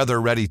hardware,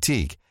 weather-ready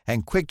teak,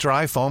 and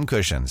quick-dry foam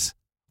cushions.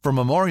 For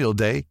Memorial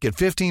Day, get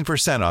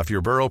 15% off your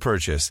Burrow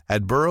purchase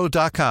at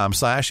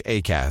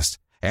burrow.com/ACAST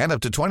and up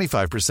to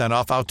 25%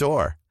 off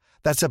outdoor.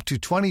 That's up to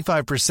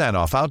 25%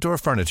 off outdoor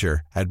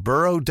furniture at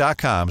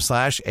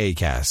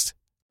burrow.com/ACAST.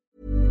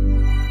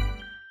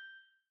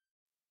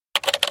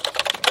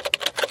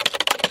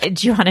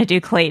 Do you want to do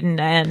Clayton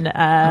and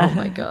oh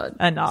my god,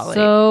 Anali?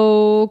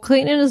 So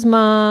Clayton and his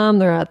mom,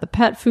 they're at the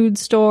pet food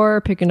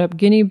store picking up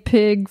guinea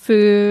pig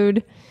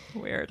food.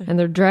 Weird. And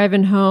they're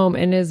driving home,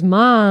 and his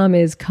mom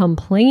is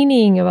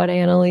complaining about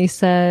Annalie,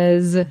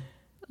 says,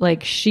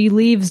 like, she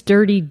leaves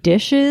dirty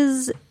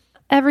dishes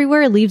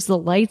everywhere, leaves the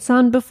lights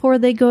on before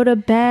they go to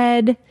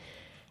bed.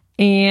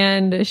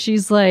 And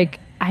she's like,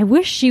 I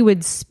wish she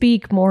would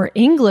speak more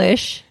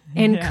English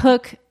and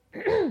cook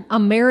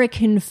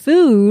American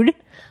food,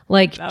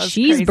 like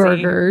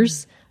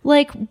cheeseburgers. Crazy.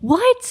 Like,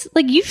 what?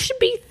 Like, you should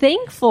be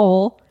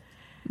thankful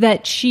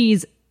that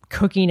she's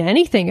cooking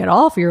anything at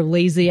all for your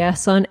lazy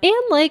ass son.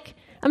 And, like,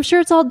 I'm sure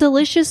it's all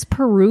delicious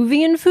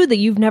Peruvian food that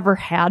you've never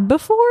had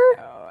before.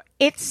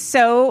 It's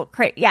so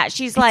crazy. Yeah,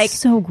 she's like,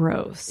 so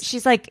gross.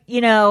 She's like,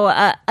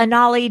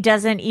 Anali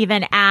doesn't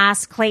even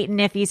ask Clayton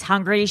if he's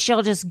hungry.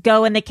 She'll just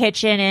go in the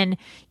kitchen and,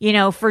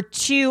 for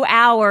 2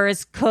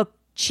 hours cook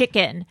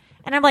chicken.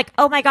 And I'm like,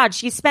 oh my God,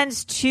 she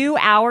spends 2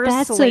 hours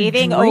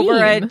slaving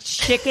over a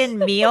chicken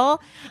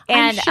meal.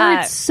 And I'm sure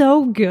it's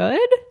so good.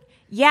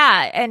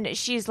 Yeah. And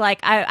she's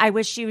like, I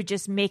wish she would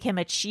just make him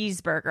a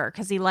cheeseburger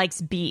because he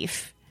likes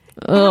beef.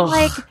 And I'm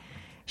like,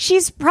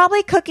 she's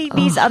probably cooking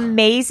these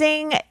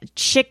amazing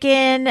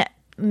chicken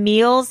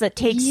meals that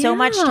take so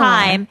much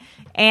time.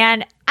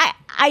 And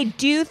I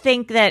do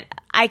think that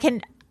I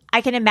can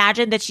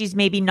imagine that she's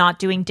maybe not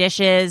doing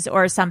dishes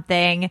or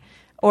something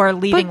or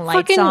leaving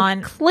lights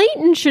on.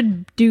 Clayton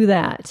should do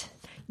that.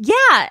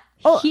 Yeah.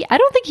 I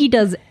don't think he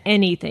does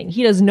anything.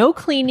 He does no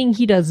cleaning.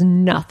 He does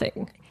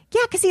nothing.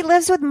 Yeah, because he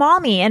lives with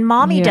mommy, and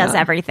mommy does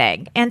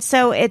everything, and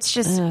so it's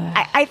just.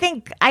 I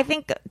think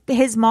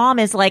his mom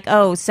is like,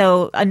 oh,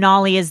 so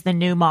Anali is the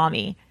new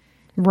mommy,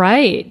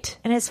 right?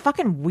 And it's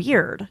fucking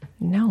weird.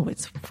 No,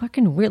 it's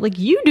fucking weird. Like,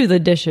 you do the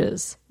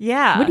dishes.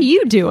 Yeah, what are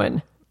you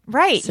doing?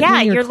 Right? Sitting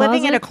yeah, in your you're closet?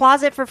 living in a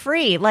closet for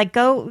free. Like,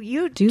 go,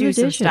 you do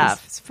some dishes.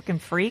 stuff. It's fucking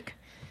freak.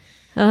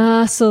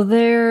 So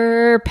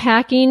they're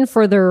packing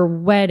for their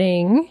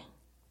wedding.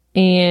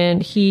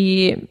 And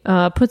he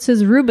puts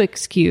his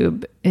Rubik's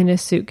Cube in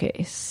his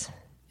suitcase.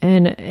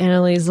 And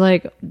Annalie's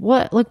like,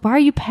 what? Like, why are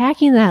you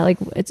packing that? Like,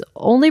 it's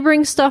only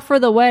bring stuff for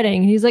the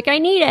wedding. And he's like, I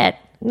need it.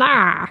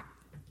 Nah,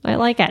 I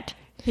like it.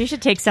 You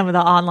should take some of the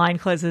online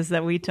quizzes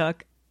that we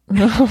took.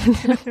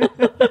 I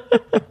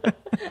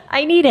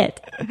need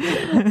it.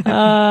 And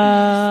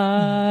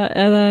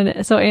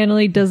then, so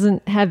Annalie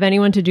doesn't have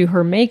anyone to do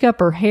her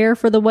makeup or hair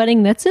for the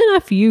wedding. That's in a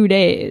few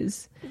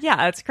days.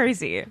 Yeah, it's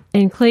crazy.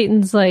 And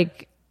Clayton's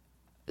like,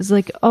 is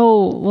like,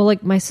 oh, well,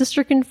 like, my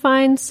sister can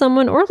find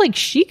someone, or like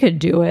she could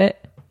do it.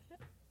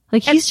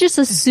 Like, he's just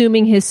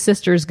assuming his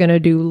sister's gonna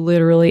do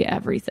literally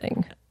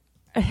everything.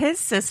 His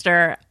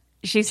sister,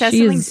 she says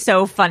something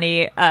so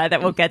funny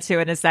that we'll get to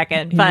in a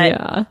second.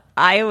 But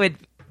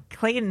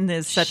Clayton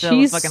is such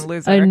a fucking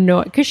loser.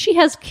 Annoyed because she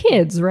has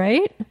kids,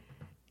 right?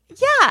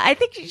 Yeah, I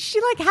think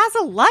she like has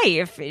a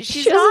life. She's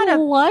she not has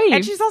a life,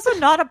 and she's also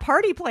not a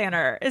party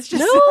planner. It's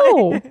just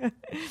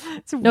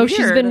it's no. weird.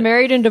 She's been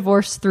married and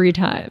divorced 3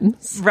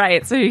 times.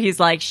 Right. So he's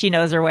like, she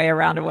knows her way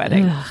around a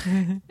wedding.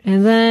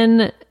 And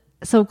then,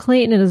 so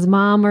Clayton and his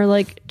mom are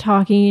like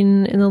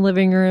talking in the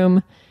living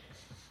room,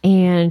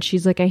 and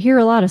she's like, I hear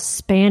a lot of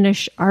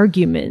Spanish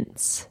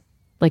arguments.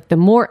 Like, the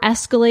more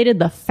escalated,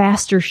 the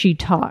faster she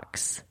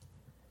talks.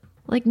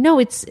 Like, no,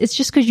 it's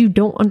just because you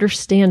don't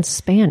understand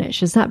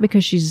Spanish. It's not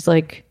because she's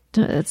like,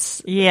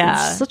 it's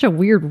such a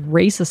weird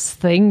racist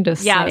thing to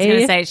say. Yeah, I was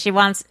going to say, she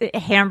wants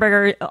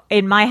hamburger.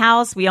 In my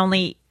house, we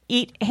only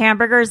eat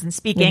hamburgers and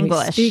speak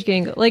English.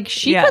 Like,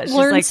 she could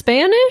learn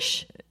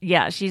Spanish?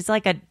 Yeah, she's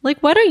like a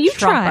why don't you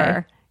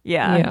Trumper. Try?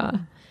 Yeah.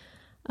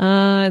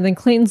 And then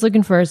Clayton's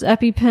looking for his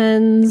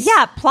EpiPens.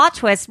 Yeah, plot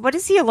twist. What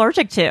is he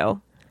allergic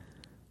to?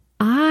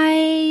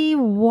 I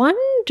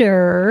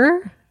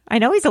wonder. I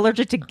know he's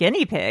allergic to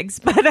guinea pigs,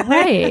 but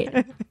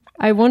right.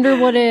 I wonder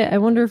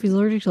if he's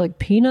allergic to like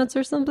peanuts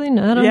or something.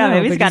 I don't know.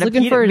 Maybe he's got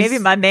maybe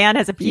my man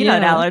has a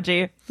peanut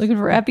allergy. Looking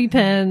for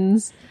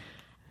EpiPens.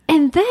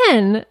 And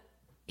then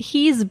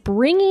he's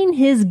bringing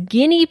his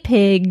guinea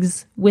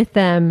pigs with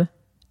them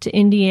to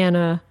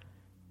Indiana.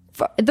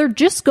 They're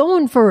just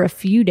going for a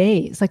few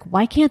days. Like,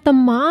 why can't the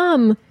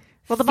mom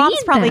Well, the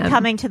mom's probably them?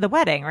 coming to the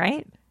wedding,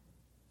 right?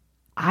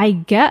 I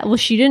get. Well,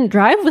 she didn't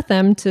drive with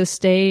them to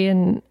stay.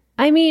 And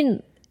I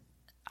mean,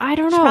 I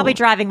don't know. She's probably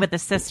driving with the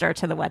sister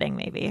to the wedding,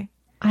 maybe.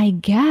 I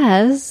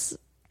guess.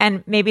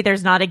 And maybe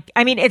there's not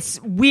I mean,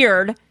 it's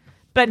weird,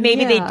 but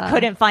maybe they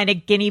couldn't find a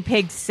guinea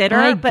pig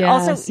sitter. But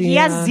also, he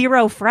has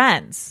 0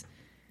 friends.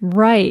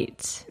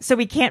 Right. So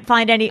we can't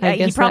find any.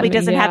 He probably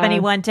doesn't have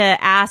anyone to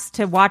ask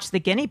to watch the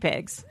guinea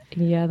pigs.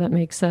 Yeah, that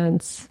makes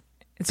sense.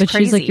 It's but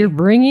crazy. She's like, you're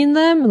bringing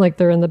them? Like,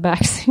 they're in the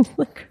backseat of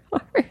the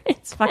car.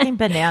 It's fucking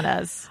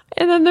bananas.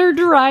 And then they're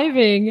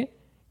driving.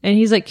 And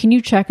he's like, can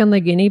you check on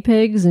the guinea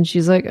pigs? And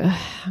she's like,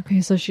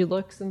 okay. So she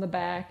looks in the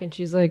back and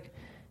she's like,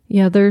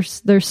 yeah, they're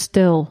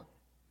still.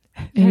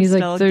 And he's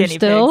like, they're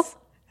still?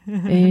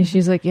 And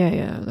she's like,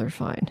 yeah, they're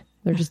fine.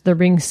 They're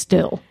being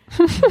still.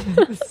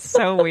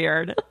 So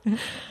weird.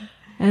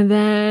 And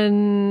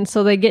then,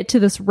 so they get to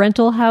this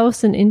rental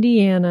house in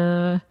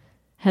Indiana,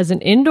 has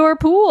an indoor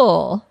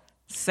pool.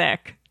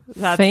 Sick.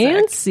 That's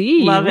fancy.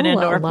 Sick. Love an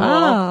indoor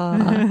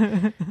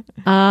pool.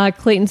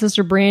 Clayton's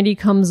sister Brandy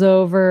comes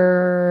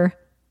over.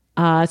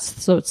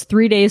 So it's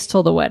 3 days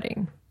till the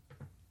wedding.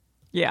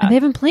 Yeah. And they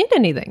haven't planned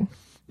anything.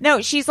 No,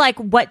 she's like,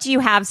 what do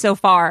you have so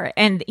far?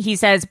 And he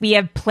says, we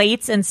have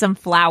plates and some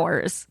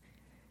flowers.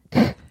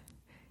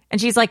 And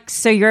she's like,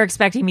 so you're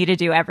expecting me to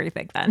do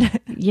everything then?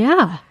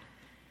 Yeah.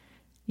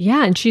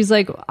 Yeah. And she's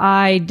like,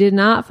 I did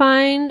not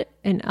find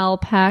an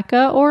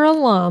alpaca or a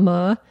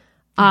llama.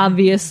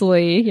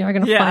 Obviously, you're not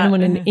going to find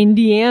one in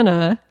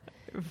Indiana.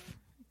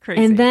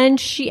 Crazy. And then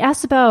she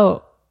asks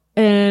about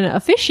an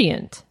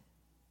officiant.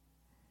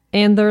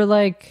 And they're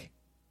like,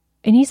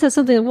 and he says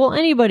something, well,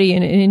 anybody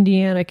in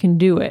Indiana can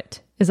do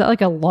it. Is that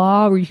like a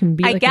law where you can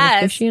be like an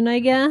officiant, I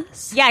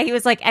guess? Yeah, he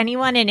was like,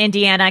 anyone in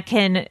Indiana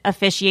can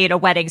officiate a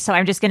wedding. So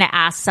I'm just going to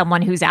ask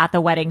someone who's at the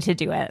wedding to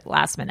do it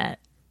last minute.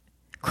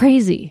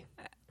 Crazy.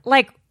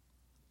 Like,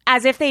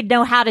 as if they'd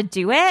know how to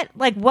do it.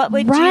 Like, what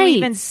would you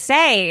even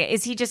say?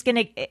 Is he just going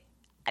to...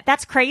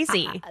 That's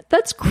crazy.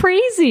 That's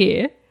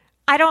crazy.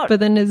 I don't...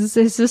 But then his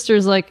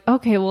sister's like,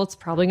 okay, well, it's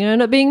probably going to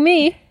end up being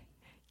me.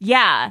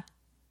 Yeah.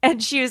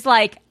 And she was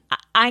like,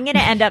 I'm going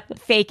to end up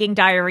faking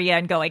diarrhea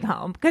and going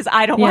home because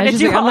I don't want to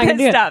do all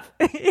this stuff.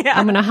 Yeah.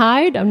 I'm going to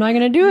hide. I'm not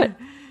going to do it.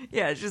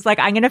 Yeah, she's like,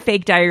 I'm going to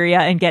fake diarrhea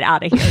and get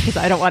out of here because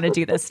I don't want to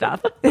do this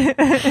stuff.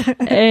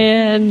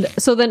 And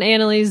so then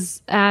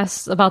Annalise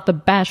asks about the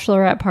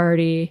bachelorette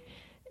party,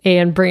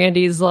 and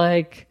Brandy's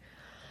like,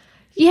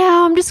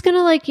 yeah, I'm just going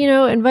to like,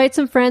 invite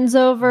some friends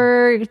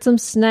over, get some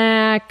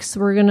snacks.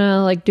 We're going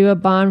to like do a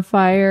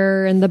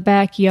bonfire in the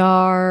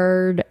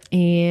backyard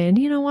and,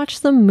 watch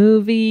some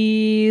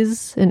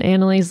movies. And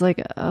Annalise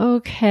like,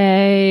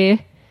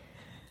 okay.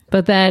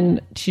 But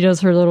then she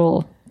does her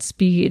little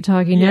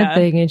talking head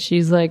thing, and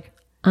she's like,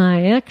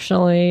 I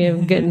actually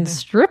am getting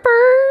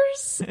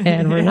strippers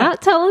and we're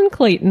not telling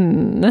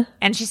Clayton.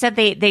 And she said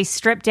they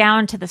strip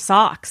down to the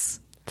socks.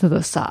 To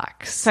the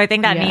socks. So I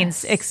think that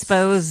means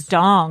exposed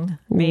dong,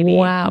 maybe.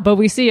 Wow. But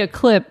we see a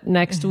clip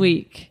next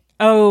week.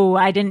 Oh,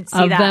 I didn't see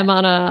that. Of them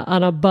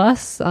on a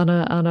bus, on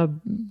a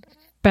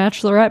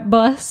bachelorette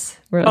bus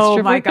where a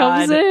stripper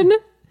comes in.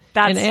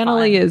 That's and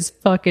Annalise is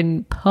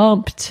fucking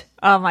pumped.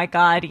 Oh my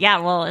God. Yeah,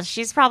 well,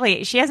 she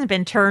hasn't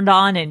been turned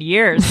on in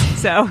years.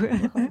 So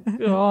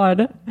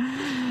God.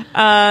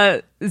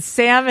 Sam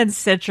and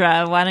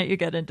Citra. Why don't you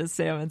get into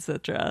Sam and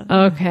Citra?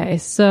 Okay,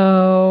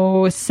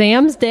 so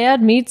Sam's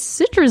dad meets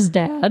Citra's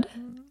dad,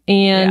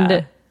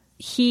 and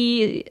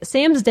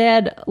Sam's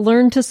dad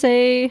learned to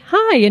say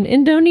hi in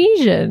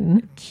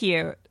Indonesian.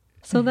 Cute.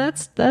 So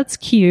that's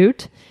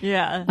cute.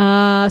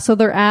 Yeah. So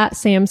they're at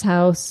Sam's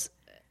house.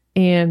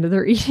 And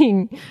they're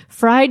eating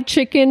fried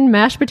chicken,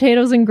 mashed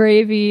potatoes, and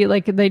gravy.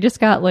 Like, they just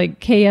got,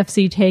 like,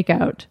 KFC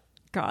takeout.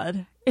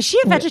 God. Is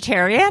she a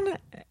vegetarian?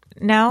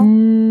 No?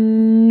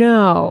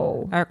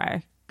 No.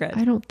 Okay, good.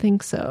 I don't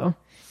think so.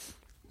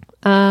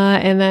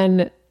 And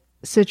then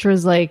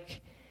Citra's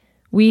like,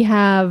 we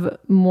have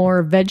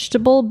more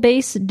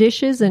vegetable-based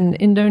dishes in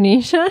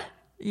Indonesia.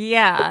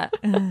 Yeah.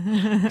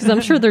 Because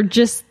I'm sure they're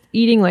just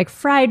eating, like,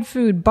 fried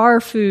food, bar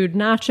food,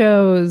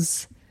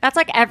 nachos. That's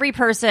like every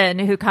person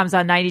who comes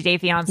on 90 Day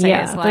Fiance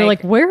is like... They're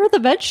like, where are the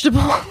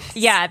vegetables?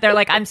 Yeah, they're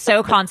like, I'm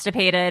so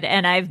constipated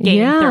and I've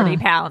gained 30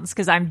 pounds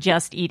because I'm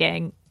just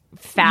eating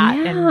fat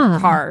and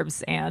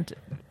carbs and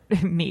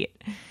meat.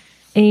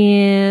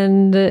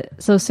 And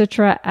so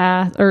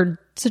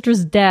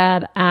Citra's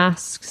dad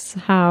asks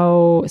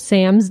how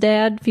Sam's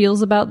dad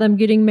feels about them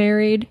getting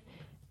married.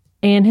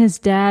 And his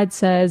dad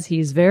says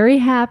he's very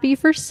happy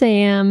for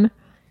Sam.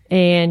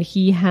 And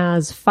he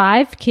has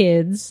 5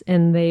 kids,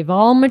 and they've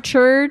all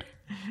matured,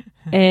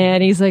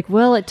 And he's like,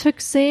 well, it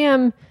took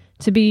Sam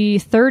to be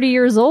 30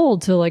 years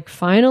old to like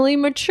finally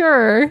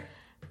mature.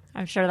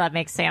 I'm sure that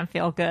makes Sam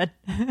feel good.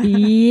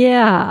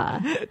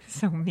 Yeah.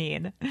 So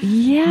mean.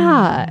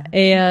 Yeah.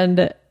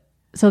 And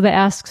so they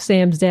ask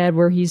Sam's dad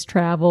where he's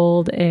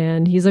traveled.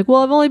 And he's like,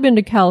 well, I've only been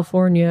to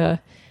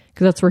California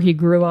because that's where he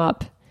grew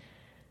up.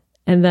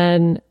 And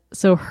then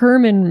so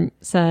Herman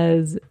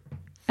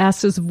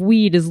asks us if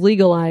weed is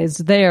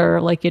legalized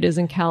there like it is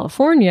in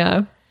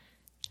California.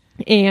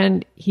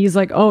 And he's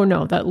like, oh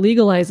no, that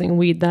legalizing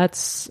weed,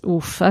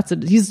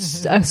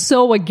 he's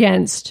so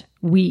against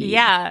weed.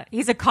 Yeah,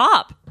 he's a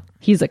cop.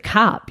 He's a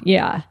cop,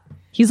 yeah.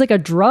 He's like a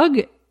drug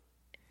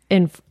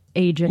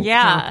agent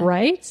cop,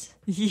 right?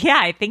 Yeah,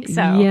 I think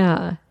so.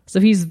 Yeah.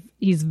 So he's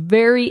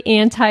very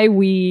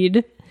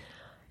anti-weed.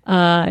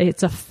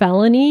 It's a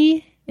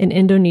felony in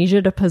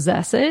Indonesia to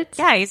possess it.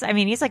 Yeah, he's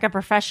like a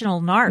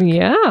professional narc.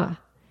 Yeah.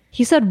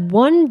 He said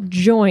one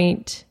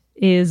joint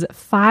is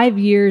 5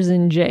 years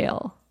in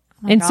jail.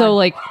 And God. So,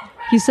 like,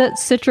 he said,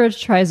 Citra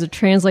tries to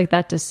translate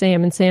that to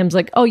Sam, and Sam's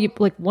like, oh, you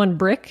like one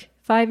brick,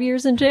 5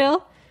 years in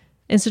jail?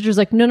 And Citra's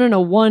like, no,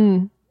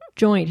 one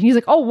joint. And he's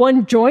like, oh,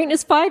 one joint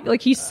is 5?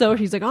 Like, he's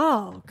like,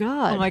 oh,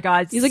 God. Oh, my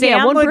God. He's like, Sam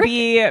yeah, one would brick?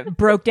 Be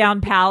broke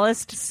down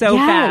palaced so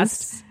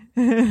fast.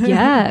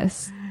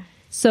 Yes.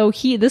 So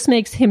this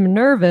makes him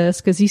nervous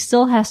because he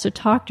still has to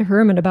talk to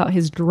Herman about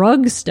his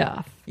drug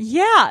stuff.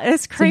 Yeah,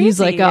 it's crazy.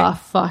 So he's like, oh,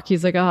 fuck.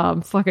 He's like, oh,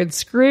 I'm fucking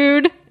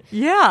screwed.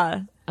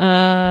 Yeah.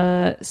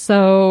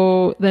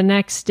 So the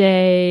next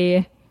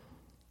day,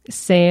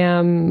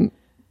 Sam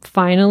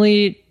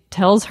finally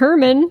tells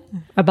Herman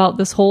about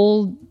this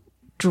whole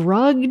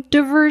drug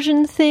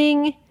diversion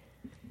thing.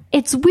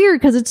 It's weird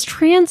because it's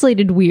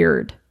translated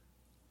weird.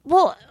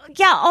 Well,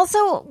 yeah,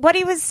 also what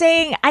he was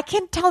saying, I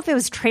can't tell if it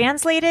was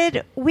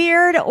translated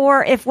weird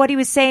or if what he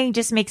was saying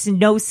just makes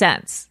no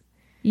sense.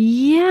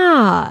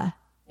 Yeah,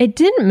 it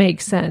didn't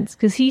make sense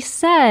because he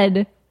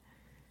said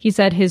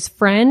his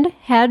friend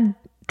had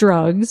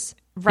drugs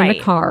in a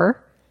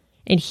car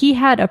and he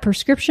had a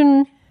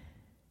prescription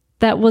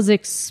that was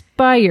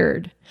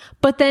expired.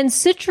 But then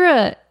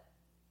Citra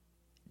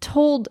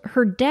told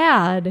her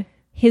dad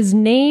his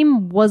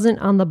name wasn't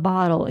on the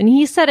bottle and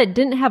he said it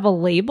didn't have a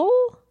label.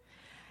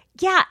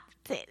 Yeah.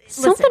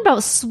 Something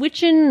about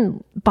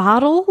switching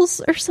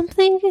bottles or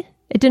something.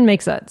 It didn't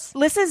make sense.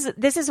 This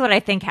is what I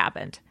think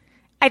happened.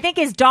 I think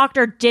his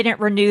doctor didn't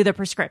renew the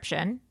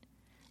prescription.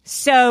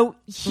 So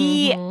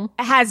he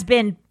has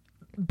been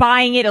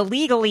buying it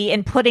illegally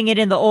and putting it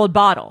in the old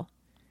bottle.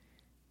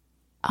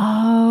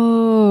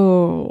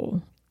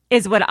 Oh.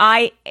 Is what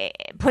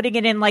putting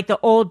it in like the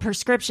old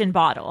prescription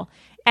bottle.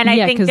 And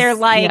I think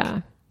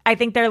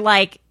they're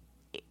like,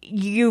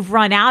 you've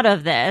run out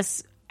of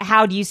this.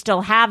 How do you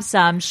still have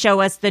some? Show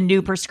us the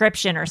new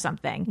prescription or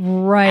something.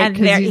 Right. And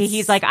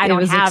he's like, I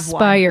don't have one. It was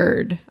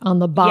expired on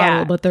the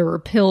bottle, but there were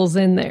pills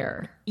in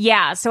there.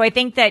 Yeah. So I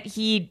think that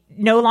he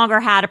no longer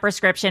had a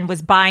prescription,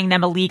 was buying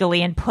them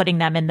illegally and putting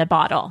them in the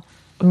bottle.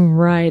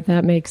 Right.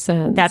 That makes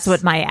sense. That's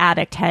what my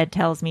addict head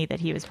tells me that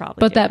he was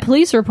probably But doing. that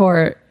police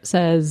report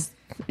says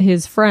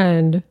his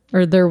friend,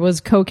 or there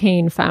was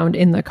cocaine found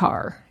in the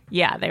car.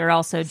 Yeah. They were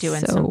also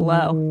doing some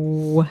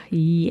blow.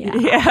 Yeah.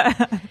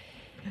 Yeah.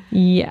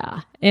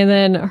 Yeah. And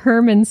then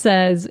Herman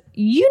says,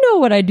 you know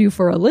what I do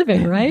for a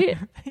living, right?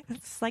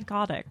 It's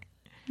psychotic.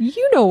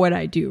 You know what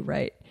I do,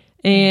 right?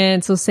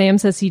 And so Sam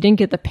says he didn't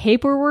get the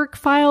paperwork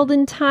filed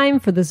in time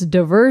for this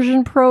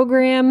diversion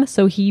program,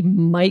 so he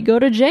might go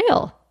to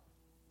jail.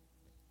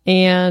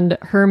 And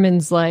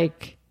Herman's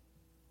like,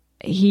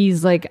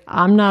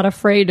 I'm not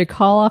afraid to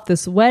call off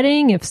this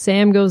wedding if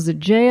Sam goes to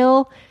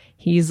jail.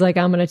 He's like,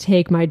 I'm going to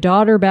take my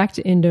daughter back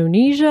to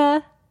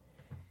Indonesia.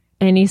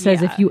 And he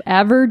says, if you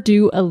ever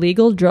do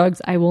illegal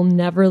drugs, I will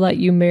never let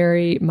you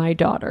marry my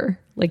daughter.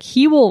 Like,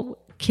 he will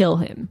kill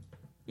him.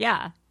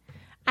 Yeah.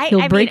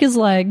 He'll break his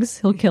legs.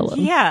 He'll kill him.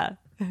 Yeah.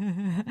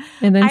 And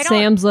then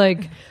Sam's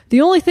like,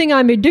 the only thing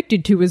I'm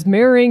addicted to is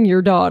marrying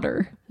your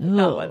daughter.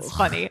 Oh, it's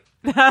funny.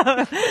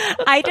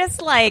 I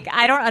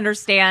don't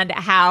understand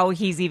how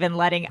he's even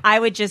I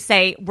would just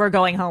say, we're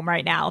going home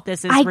right now.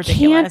 This is ridiculous.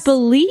 I can't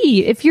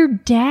believe if your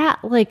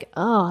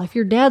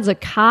dad's a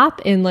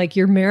cop and like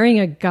you're marrying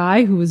a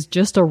guy who was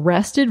just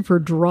arrested for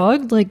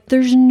drugs, like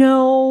there's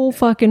no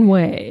fucking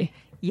way.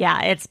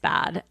 Yeah, it's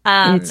bad.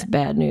 It's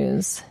bad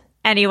news.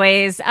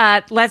 Anyways,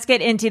 let's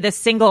get into the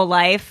single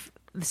life,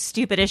 the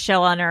stupidest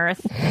show on earth.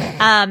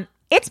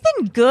 It's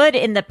been good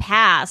in the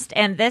past,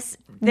 and there's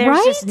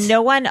just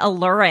no one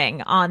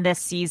alluring on this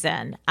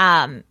season.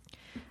 I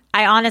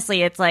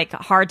honestly, it's like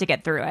hard to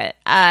get through it.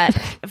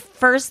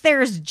 First,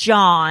 there's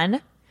John.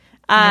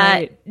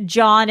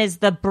 John is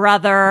the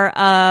brother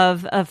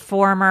of a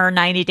former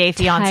 90 Day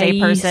Fiance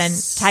person,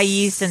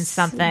 Thais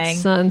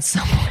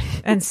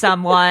and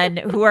someone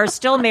who are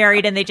still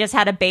married, and they just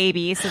had a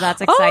baby, so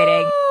that's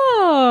exciting.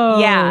 Oh,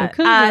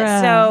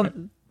 yeah. So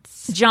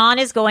John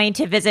is going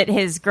to visit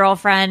his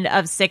girlfriend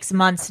of 6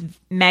 months,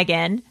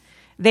 Megan.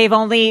 They've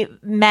only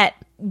met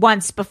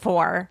once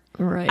before.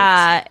 Right.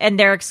 And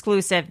they're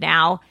exclusive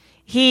now.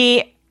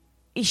 He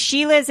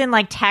she lives in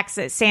like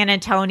Texas, San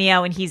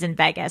Antonio, and he's in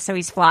Vegas. So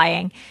he's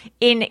flying.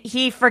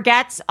 He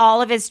forgets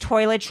all of his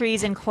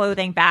toiletries and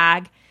clothing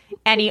bag,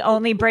 and he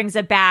only brings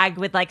a bag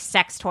with like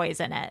sex toys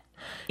in it.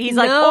 He's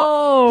like,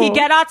 oh,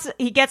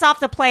 he gets off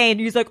the plane.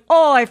 He's like,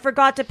 oh, I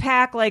forgot to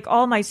pack like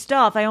all my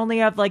stuff. I only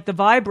have like the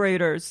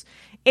vibrators.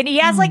 And he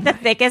has like the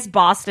thickest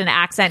Boston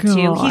accent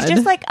too. He's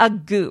just like a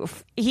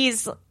goof.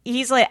 He's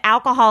like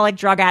alcoholic,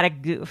 drug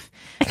addict goof.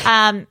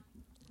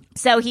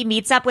 So he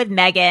meets up with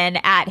Megan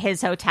at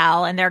his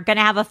hotel, and they're going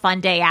to have a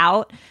fun day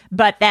out.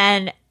 But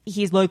then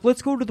he's like,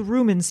 let's go to the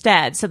room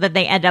instead. So that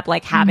they end up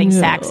like having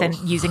sex and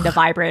using the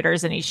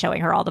vibrators, and he's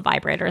showing her all the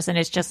vibrators, and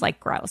it's just like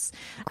gross.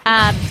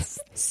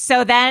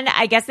 So then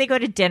I guess they go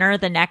to dinner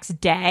the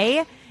next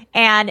day,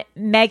 and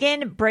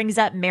Megan brings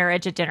up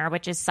marriage at dinner,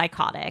 which is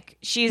psychotic.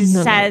 She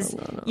says,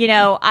 you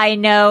know, I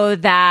know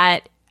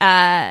that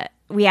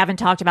we haven't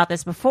talked about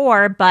this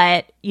before,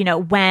 but, you know,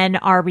 when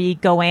are we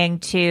going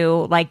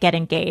to like get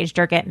engaged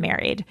or get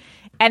married?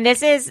 And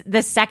this is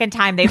the second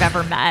time they've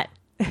ever met.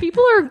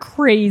 People are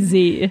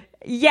crazy.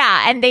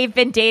 Yeah. And they've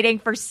been dating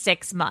for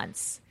 6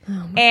 months.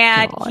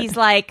 And he's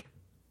like,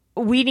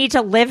 we need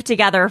to live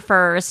together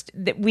first.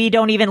 We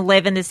don't even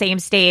live in the same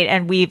state.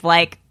 And we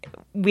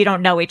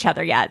don't know each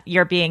other yet.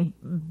 You're being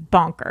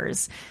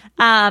bonkers.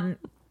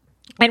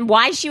 And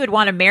why she would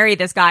want to marry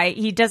this guy.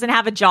 He doesn't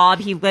have a job.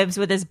 He lives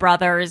with his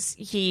brothers.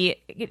 He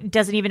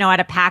doesn't even know how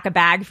to pack a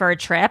bag for a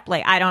trip.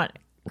 Like, I don't.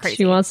 Crazy.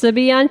 She wants to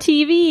be on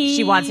TV.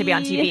 She wants to be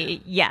on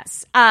TV.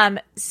 Yes.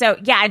 So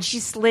yeah, and she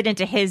slid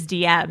into his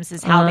DMs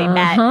is how they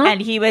met, and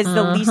he was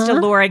the least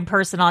alluring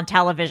person on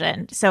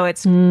television. So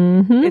it's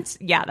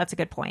yeah, that's a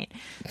good point.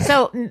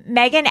 So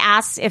Megan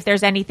asks if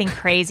there's anything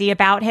crazy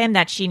about him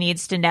that she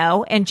needs to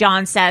know, and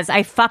John says,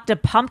 "I fucked a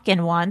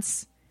pumpkin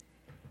once,"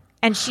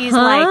 and she's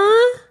like,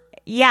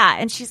 "Yeah,"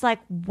 and she's like,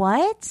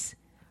 "What?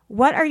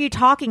 What are you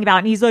talking about?"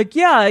 And he's like,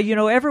 "Yeah, you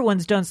know,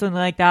 everyone's done something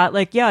like that.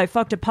 Like, yeah, I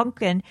fucked a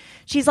pumpkin."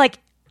 She's like,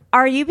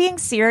 are you being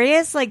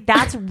serious? Like,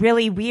 that's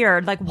really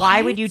weird. Like,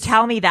 why would you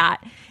tell me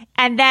that?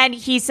 And then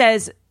he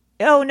says,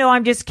 oh, no,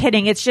 I'm just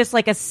kidding. It's just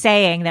like a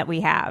saying that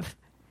we have.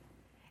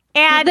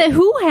 And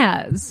who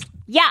has?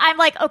 Yeah, I'm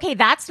like, okay,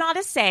 that's not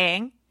a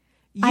saying.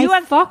 You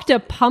have fucked a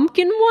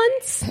pumpkin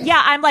once?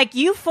 Yeah, I'm like,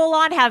 you full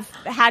on have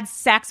had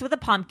sex with a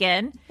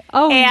pumpkin.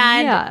 Oh,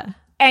 yeah.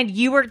 And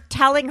you were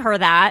telling her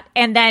that,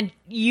 and then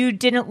you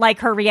didn't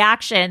like her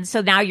reaction.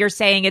 So now you're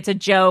saying it's a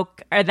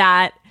joke or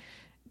that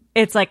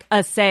it's like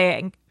a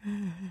saying.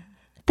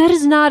 That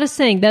is not a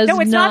saying. That is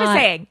it's not a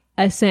saying.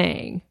 A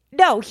saying.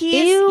 No,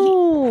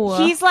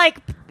 he's like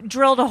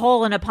drilled a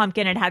hole in a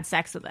pumpkin and had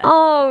sex with it.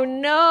 Oh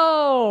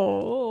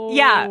no.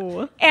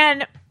 Yeah.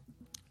 And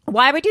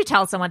why would you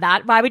tell someone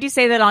that? Why would you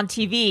say that on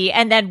TV?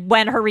 And then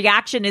when her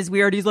reaction is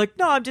weird, he's like,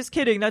 no, I'm just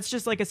kidding. That's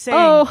just like a saying.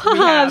 Oh,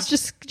 I was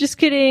just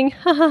kidding.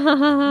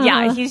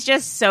 Yeah, he's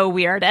just so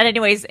weird. And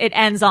anyways, it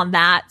ends on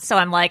that. So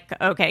I'm like,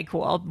 okay,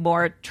 cool.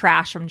 More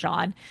trash from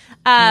John.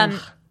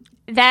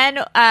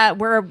 Then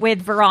we're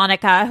with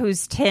Veronica,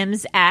 who's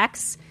Tim's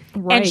ex.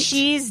 Right. And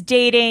she's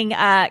dating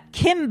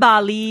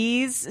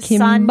Kimberly's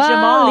son,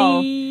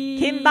 Jamal.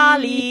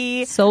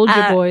 Kimberly.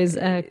 Soulja Boy's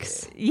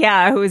ex.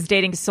 Yeah, who is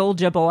dating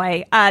Soulja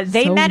Boy.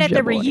 They met at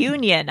the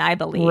reunion, I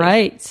believe.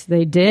 Right,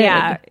 they did.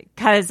 Yeah,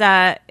 because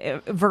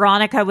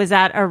Veronica was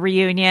at a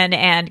reunion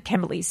and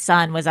Kimberly's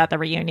son was at the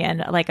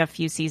reunion like a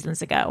few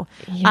seasons ago.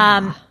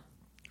 Yeah.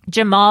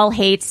 Jamal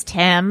hates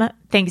Tim,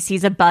 thinks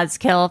he's a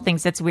buzzkill,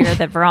 thinks it's weird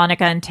that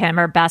Veronica and Tim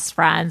are best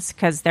friends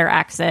because they're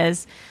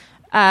exes.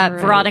 Right.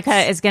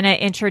 Veronica is going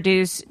to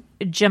introduce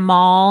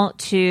Jamal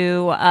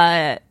to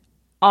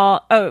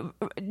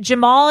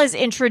Jamal is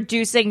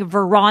introducing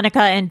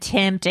Veronica and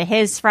Tim to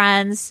his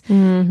friends.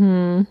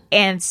 Mm-hmm.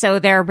 And so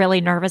they're really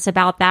nervous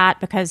about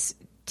that because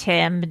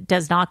Tim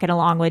does not get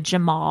along with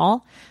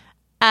Jamal.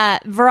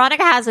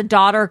 Veronica has a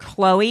daughter,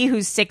 Chloe,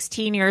 who's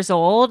 16 years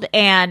old,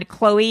 and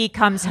Chloe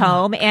comes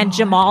home, and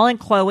Jamal and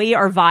Chloe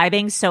are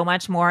vibing so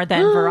much more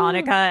than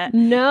Veronica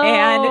and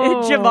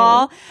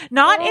Jamal.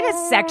 Not in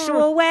a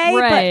sexual way,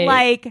 but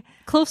like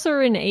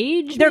closer in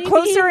age. They're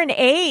closer in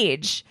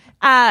age.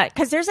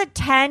 Because there's a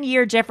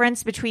 10-year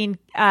difference between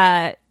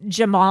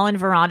Jamal and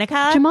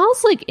Veronica.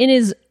 Jamal's like in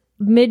his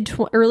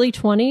early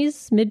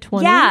 20s, mid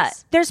 20s. Yeah,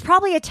 there's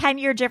probably a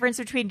 10-year difference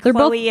between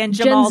Chloe and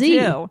Jamal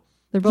too.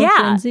 They're both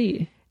Gen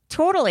Z.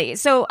 Totally.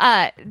 So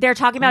they're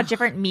talking about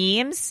different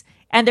memes,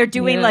 and they're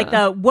doing like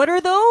the "What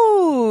are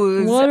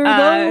those? What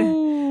are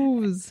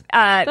those?"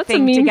 That's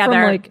thing a meme together.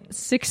 From like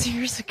 6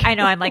 years ago. I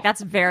know. I'm like,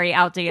 that's very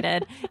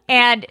outdated.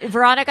 And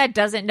Veronica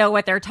doesn't know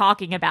what they're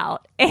talking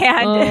about,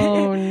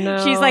 and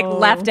she's like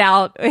left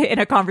out in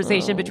a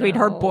conversation between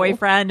her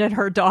boyfriend and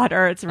her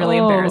daughter. It's really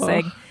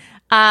embarrassing.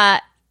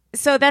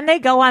 So then they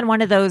go on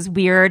one of those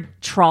weird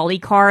trolley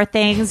car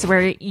things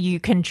where you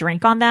can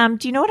drink on them.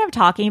 Do you know what I'm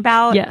talking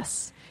about?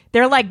 Yes.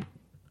 They're like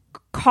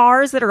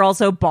cars that are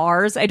also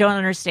bars. I don't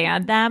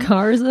understand them.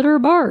 Cars that are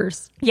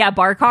bars. Yeah,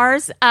 bar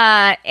cars.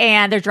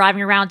 And they're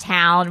driving around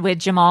town with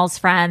Jamal's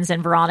friends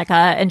and Veronica.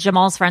 And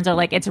Jamal's friends are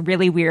like, it's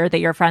really weird that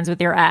you're friends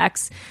with your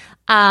ex.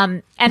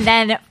 And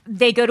then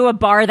they go to a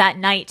bar that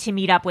night to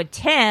meet up with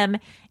Tim,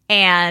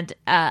 and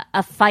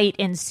a fight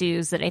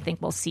ensues that I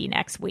think we'll see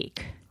next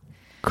week.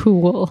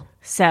 Cool.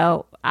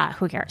 So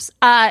who cares?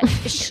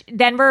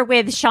 Then we're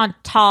with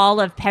Chantal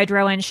of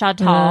Pedro and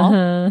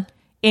Chantal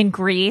in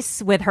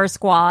Greece with her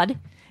squad.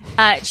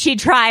 She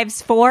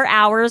drives 4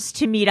 hours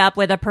to meet up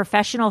with a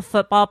professional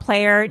football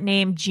player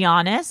named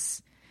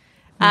Giannis.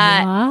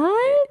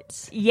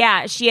 What?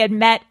 Yeah, she had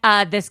met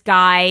this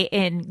guy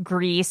in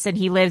Greece, and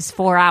he lives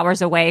 4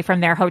 hours away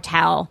from their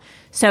hotel.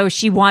 So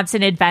she wants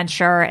an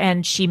adventure,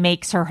 and she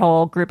makes her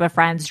whole group of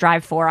friends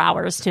drive 4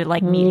 hours to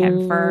like meet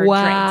him for drinks.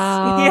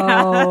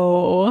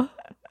 Yeah.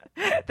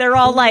 They're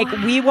all like,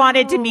 we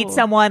wanted to meet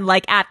someone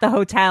like at the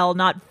hotel,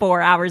 not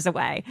 4 hours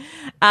away.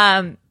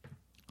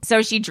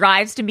 So she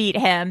drives to meet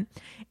him,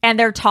 and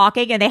they're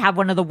talking, and they have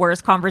one of the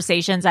worst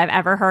conversations I've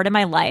ever heard in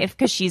my life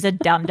because she's a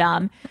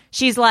dum-dum.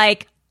 She's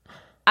like,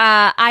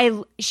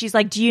 she's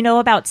like, do you know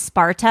about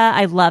Sparta?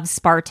 I love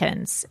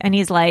Spartans. And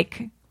he's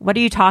like, what are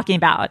you talking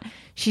about?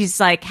 She's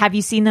like, have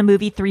you seen the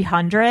movie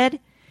 300?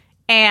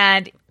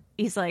 And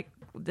he's like,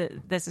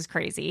 this is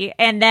crazy.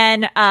 And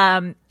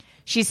then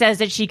she says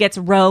that she gets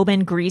Rome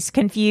and Greece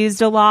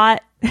confused a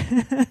lot.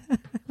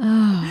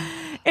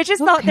 It's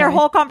just their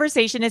whole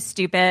conversation is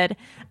stupid.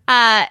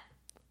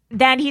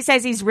 Then he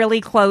says he's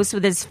really close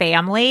with his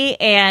family,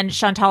 and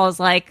Chantal is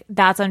like,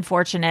 that's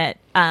unfortunate.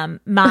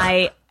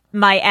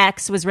 My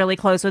ex was really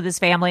close with his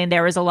family, and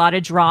there was a lot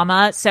of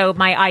drama, so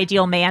my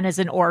ideal man is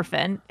an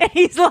orphan. And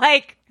he's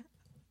like,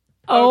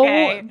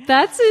 okay. Oh,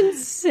 that's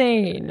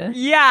insane.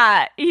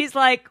 Yeah. He's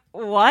like,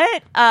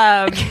 what?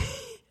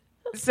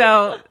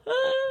 So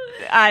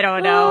I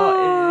don't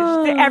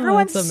know.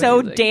 Everyone's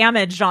so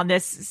damaged on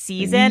this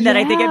season that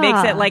I think it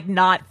makes it like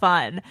not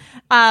fun.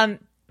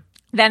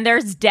 Then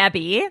there's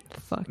Debbie,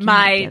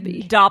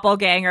 Debbie.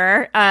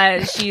 Doppelganger.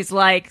 She's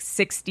like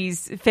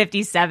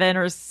 57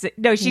 or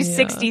no, she's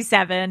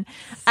 67.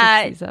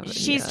 67.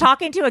 She's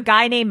talking to a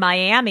guy named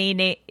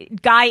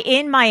guy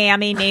in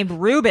Miami named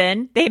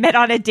Ruben. They met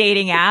on a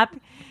dating app.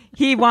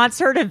 He wants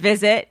her to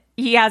visit.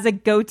 He has a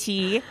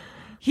goatee.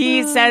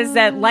 He says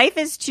that life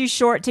is too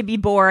short to be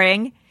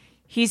boring.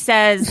 He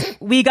says,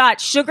 we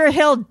got Sugar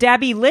Hill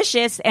Debbie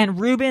Licious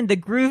and Ruben the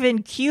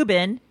Groovin'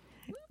 Cuban.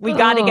 We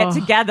got to get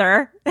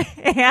together.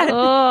 And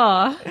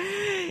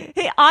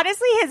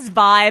honestly, his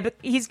vibe,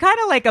 he's kind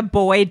of like a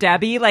boy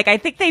Debbie. Like, I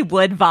think they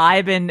would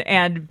vibe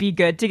and be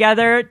good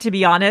together, to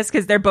be honest,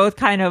 because they're both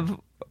kind of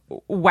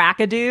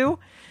wackadoo.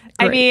 Great.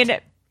 I mean,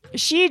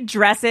 she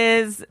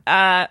dresses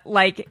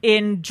like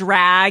in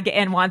drag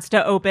and wants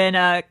to open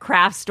a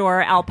craft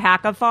store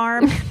alpaca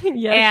farm.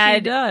 Yes, and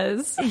she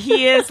does.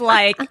 He is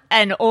like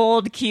an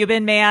old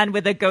Cuban man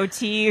with a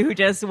goatee who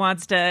just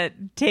wants to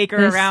take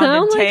her around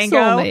and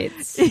tango. Like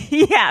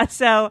soulmates. Yeah,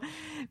 so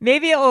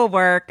maybe it will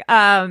work.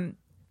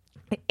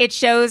 It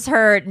shows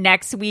her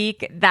next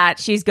week that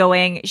she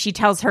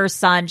tells her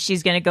son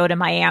she's going to go to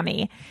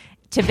Miami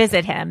to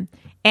visit him.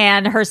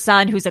 And her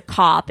son, who's a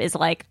cop, is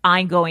like,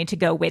 I'm going to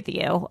go with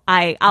you.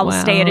 I'll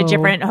stay at a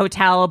different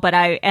hotel, but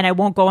I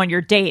won't go on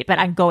your date, but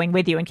I'm going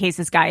with you in case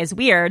this guy is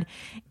weird.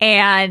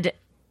 And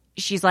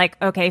she's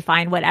like, okay,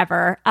 fine,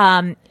 whatever.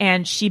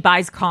 And she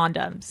buys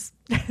condoms.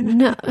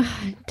 No,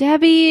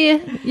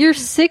 Debbie, you're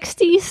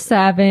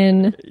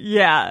 67.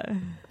 Yeah.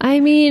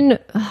 I mean,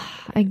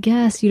 I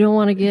guess you don't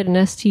want to get an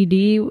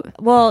STD.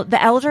 Well,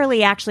 the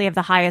elderly actually have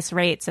the highest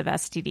rates of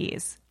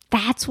STDs.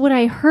 That's what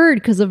I heard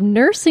because of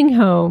nursing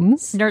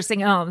homes.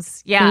 Nursing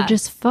homes, yeah. They're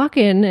just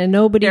fucking and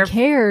nobody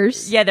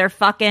cares. Yeah, they're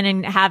fucking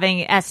and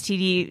having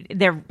STD.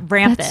 They're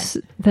rampant.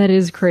 That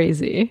is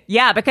crazy.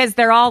 Yeah, because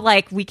they're all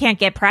like, we can't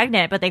get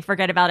pregnant, but they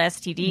forget about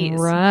STDs.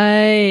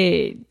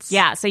 Right.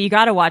 Yeah, so you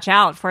got to watch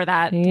out for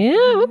that.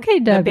 Yeah, okay,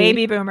 Debbie. The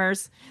baby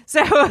boomers.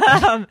 So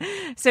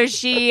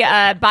she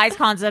buys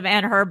condoms,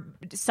 and her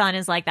son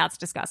is like, that's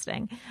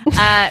disgusting.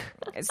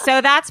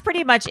 So that's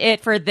pretty much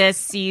it for this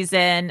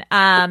season.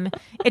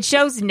 It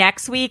shows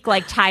next week,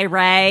 like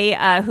Tyree,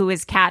 who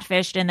is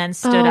catfished and then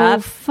stood up.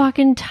 Oh,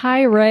 fucking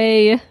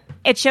Tyree.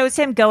 It shows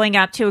him going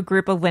up to a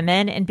group of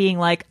women and being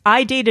like,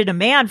 I dated a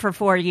man for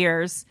 4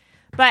 years.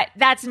 But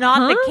that's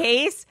not the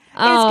case.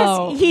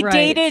 Oh, he right.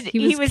 dated,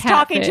 he was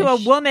talking to a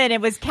woman. It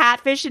was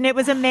catfish and it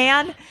was a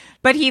man.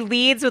 But he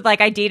leads with like,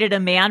 I dated a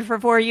man for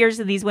 4 years.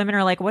 And these women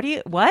are like, what?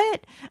 He's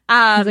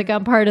like,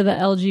 I'm part of the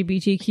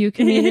LGBTQ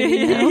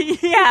community now.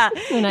 Yeah.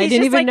 And I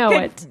didn't even know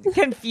it.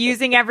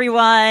 Confusing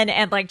everyone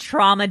and like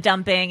trauma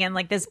dumping and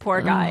like this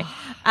poor guy.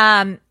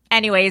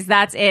 Anyways,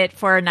 that's it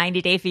for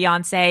 90 Day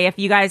Fiance. If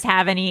you guys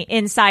have any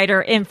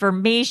insider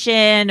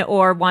information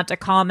or want to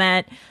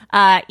comment,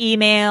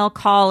 email,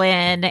 call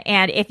in.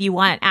 And if you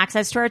want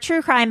access to our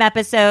true crime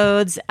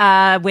episodes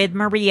with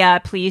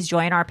Maria, please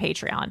join our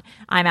Patreon.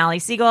 I'm Allie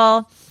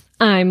Siegel.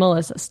 I'm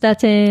Melissa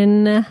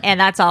Stettin. And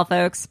that's all,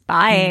 folks.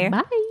 Bye.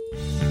 Bye.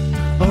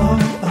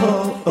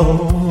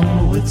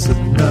 Oh, it's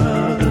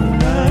another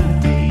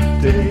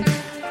 90 Day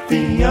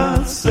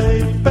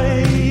Fiance,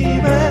 baby.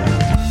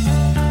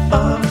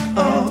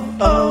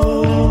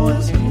 Oh,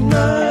 it's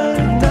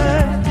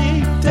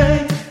 90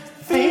 Day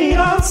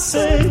Fiance.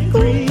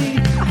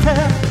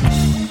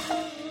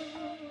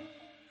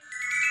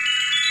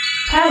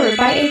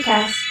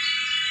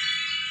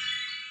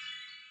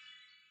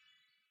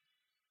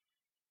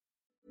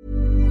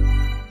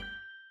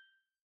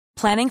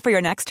 Planning for your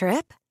next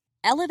trip?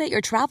 Elevate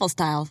your travel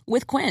style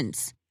with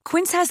Quince.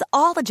 Quince has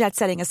all the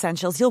jet-setting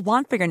essentials you'll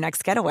want for your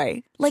next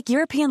getaway, like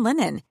European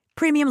linen,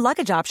 premium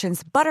luggage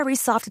options, buttery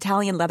soft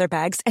Italian leather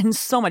bags, and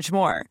so much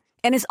more.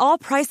 And is all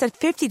priced at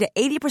 50 to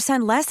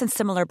 80% less than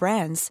similar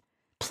brands.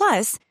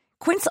 Plus,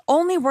 Quince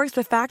only works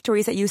with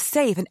factories that use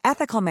safe and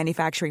ethical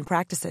manufacturing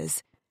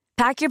practices.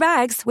 Pack your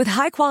bags with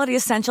high-quality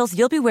essentials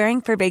you'll be wearing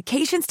for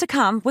vacations to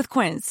come with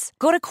Quince.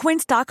 Go to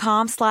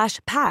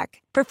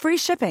quince.com/pack for free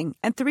shipping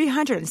and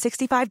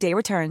 365-day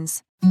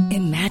returns.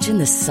 Imagine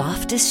the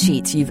softest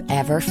sheets you've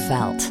ever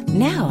felt.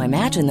 Now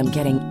imagine them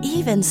getting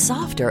even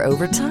softer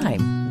over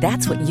time.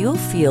 That's what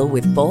you'll feel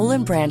with Boll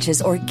 &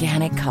 Branch's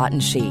organic cotton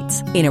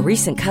sheets. In a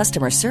recent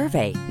customer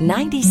survey,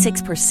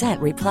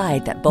 96%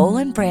 replied that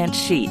Boll & Branch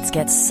sheets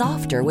get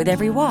softer with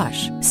every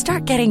wash.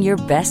 Start getting your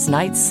best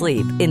night's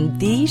sleep in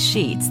these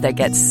sheets that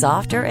get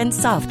softer and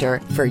softer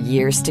for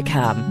years to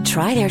come.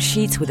 Try their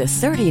sheets with a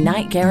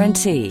 30-night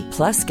guarantee.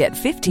 Plus, get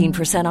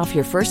 15% off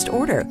your first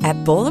order at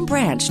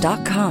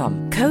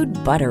bollandbranch.com. Code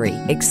BUTTERY.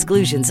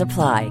 Exclusions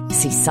apply.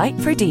 See site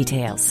for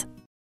details.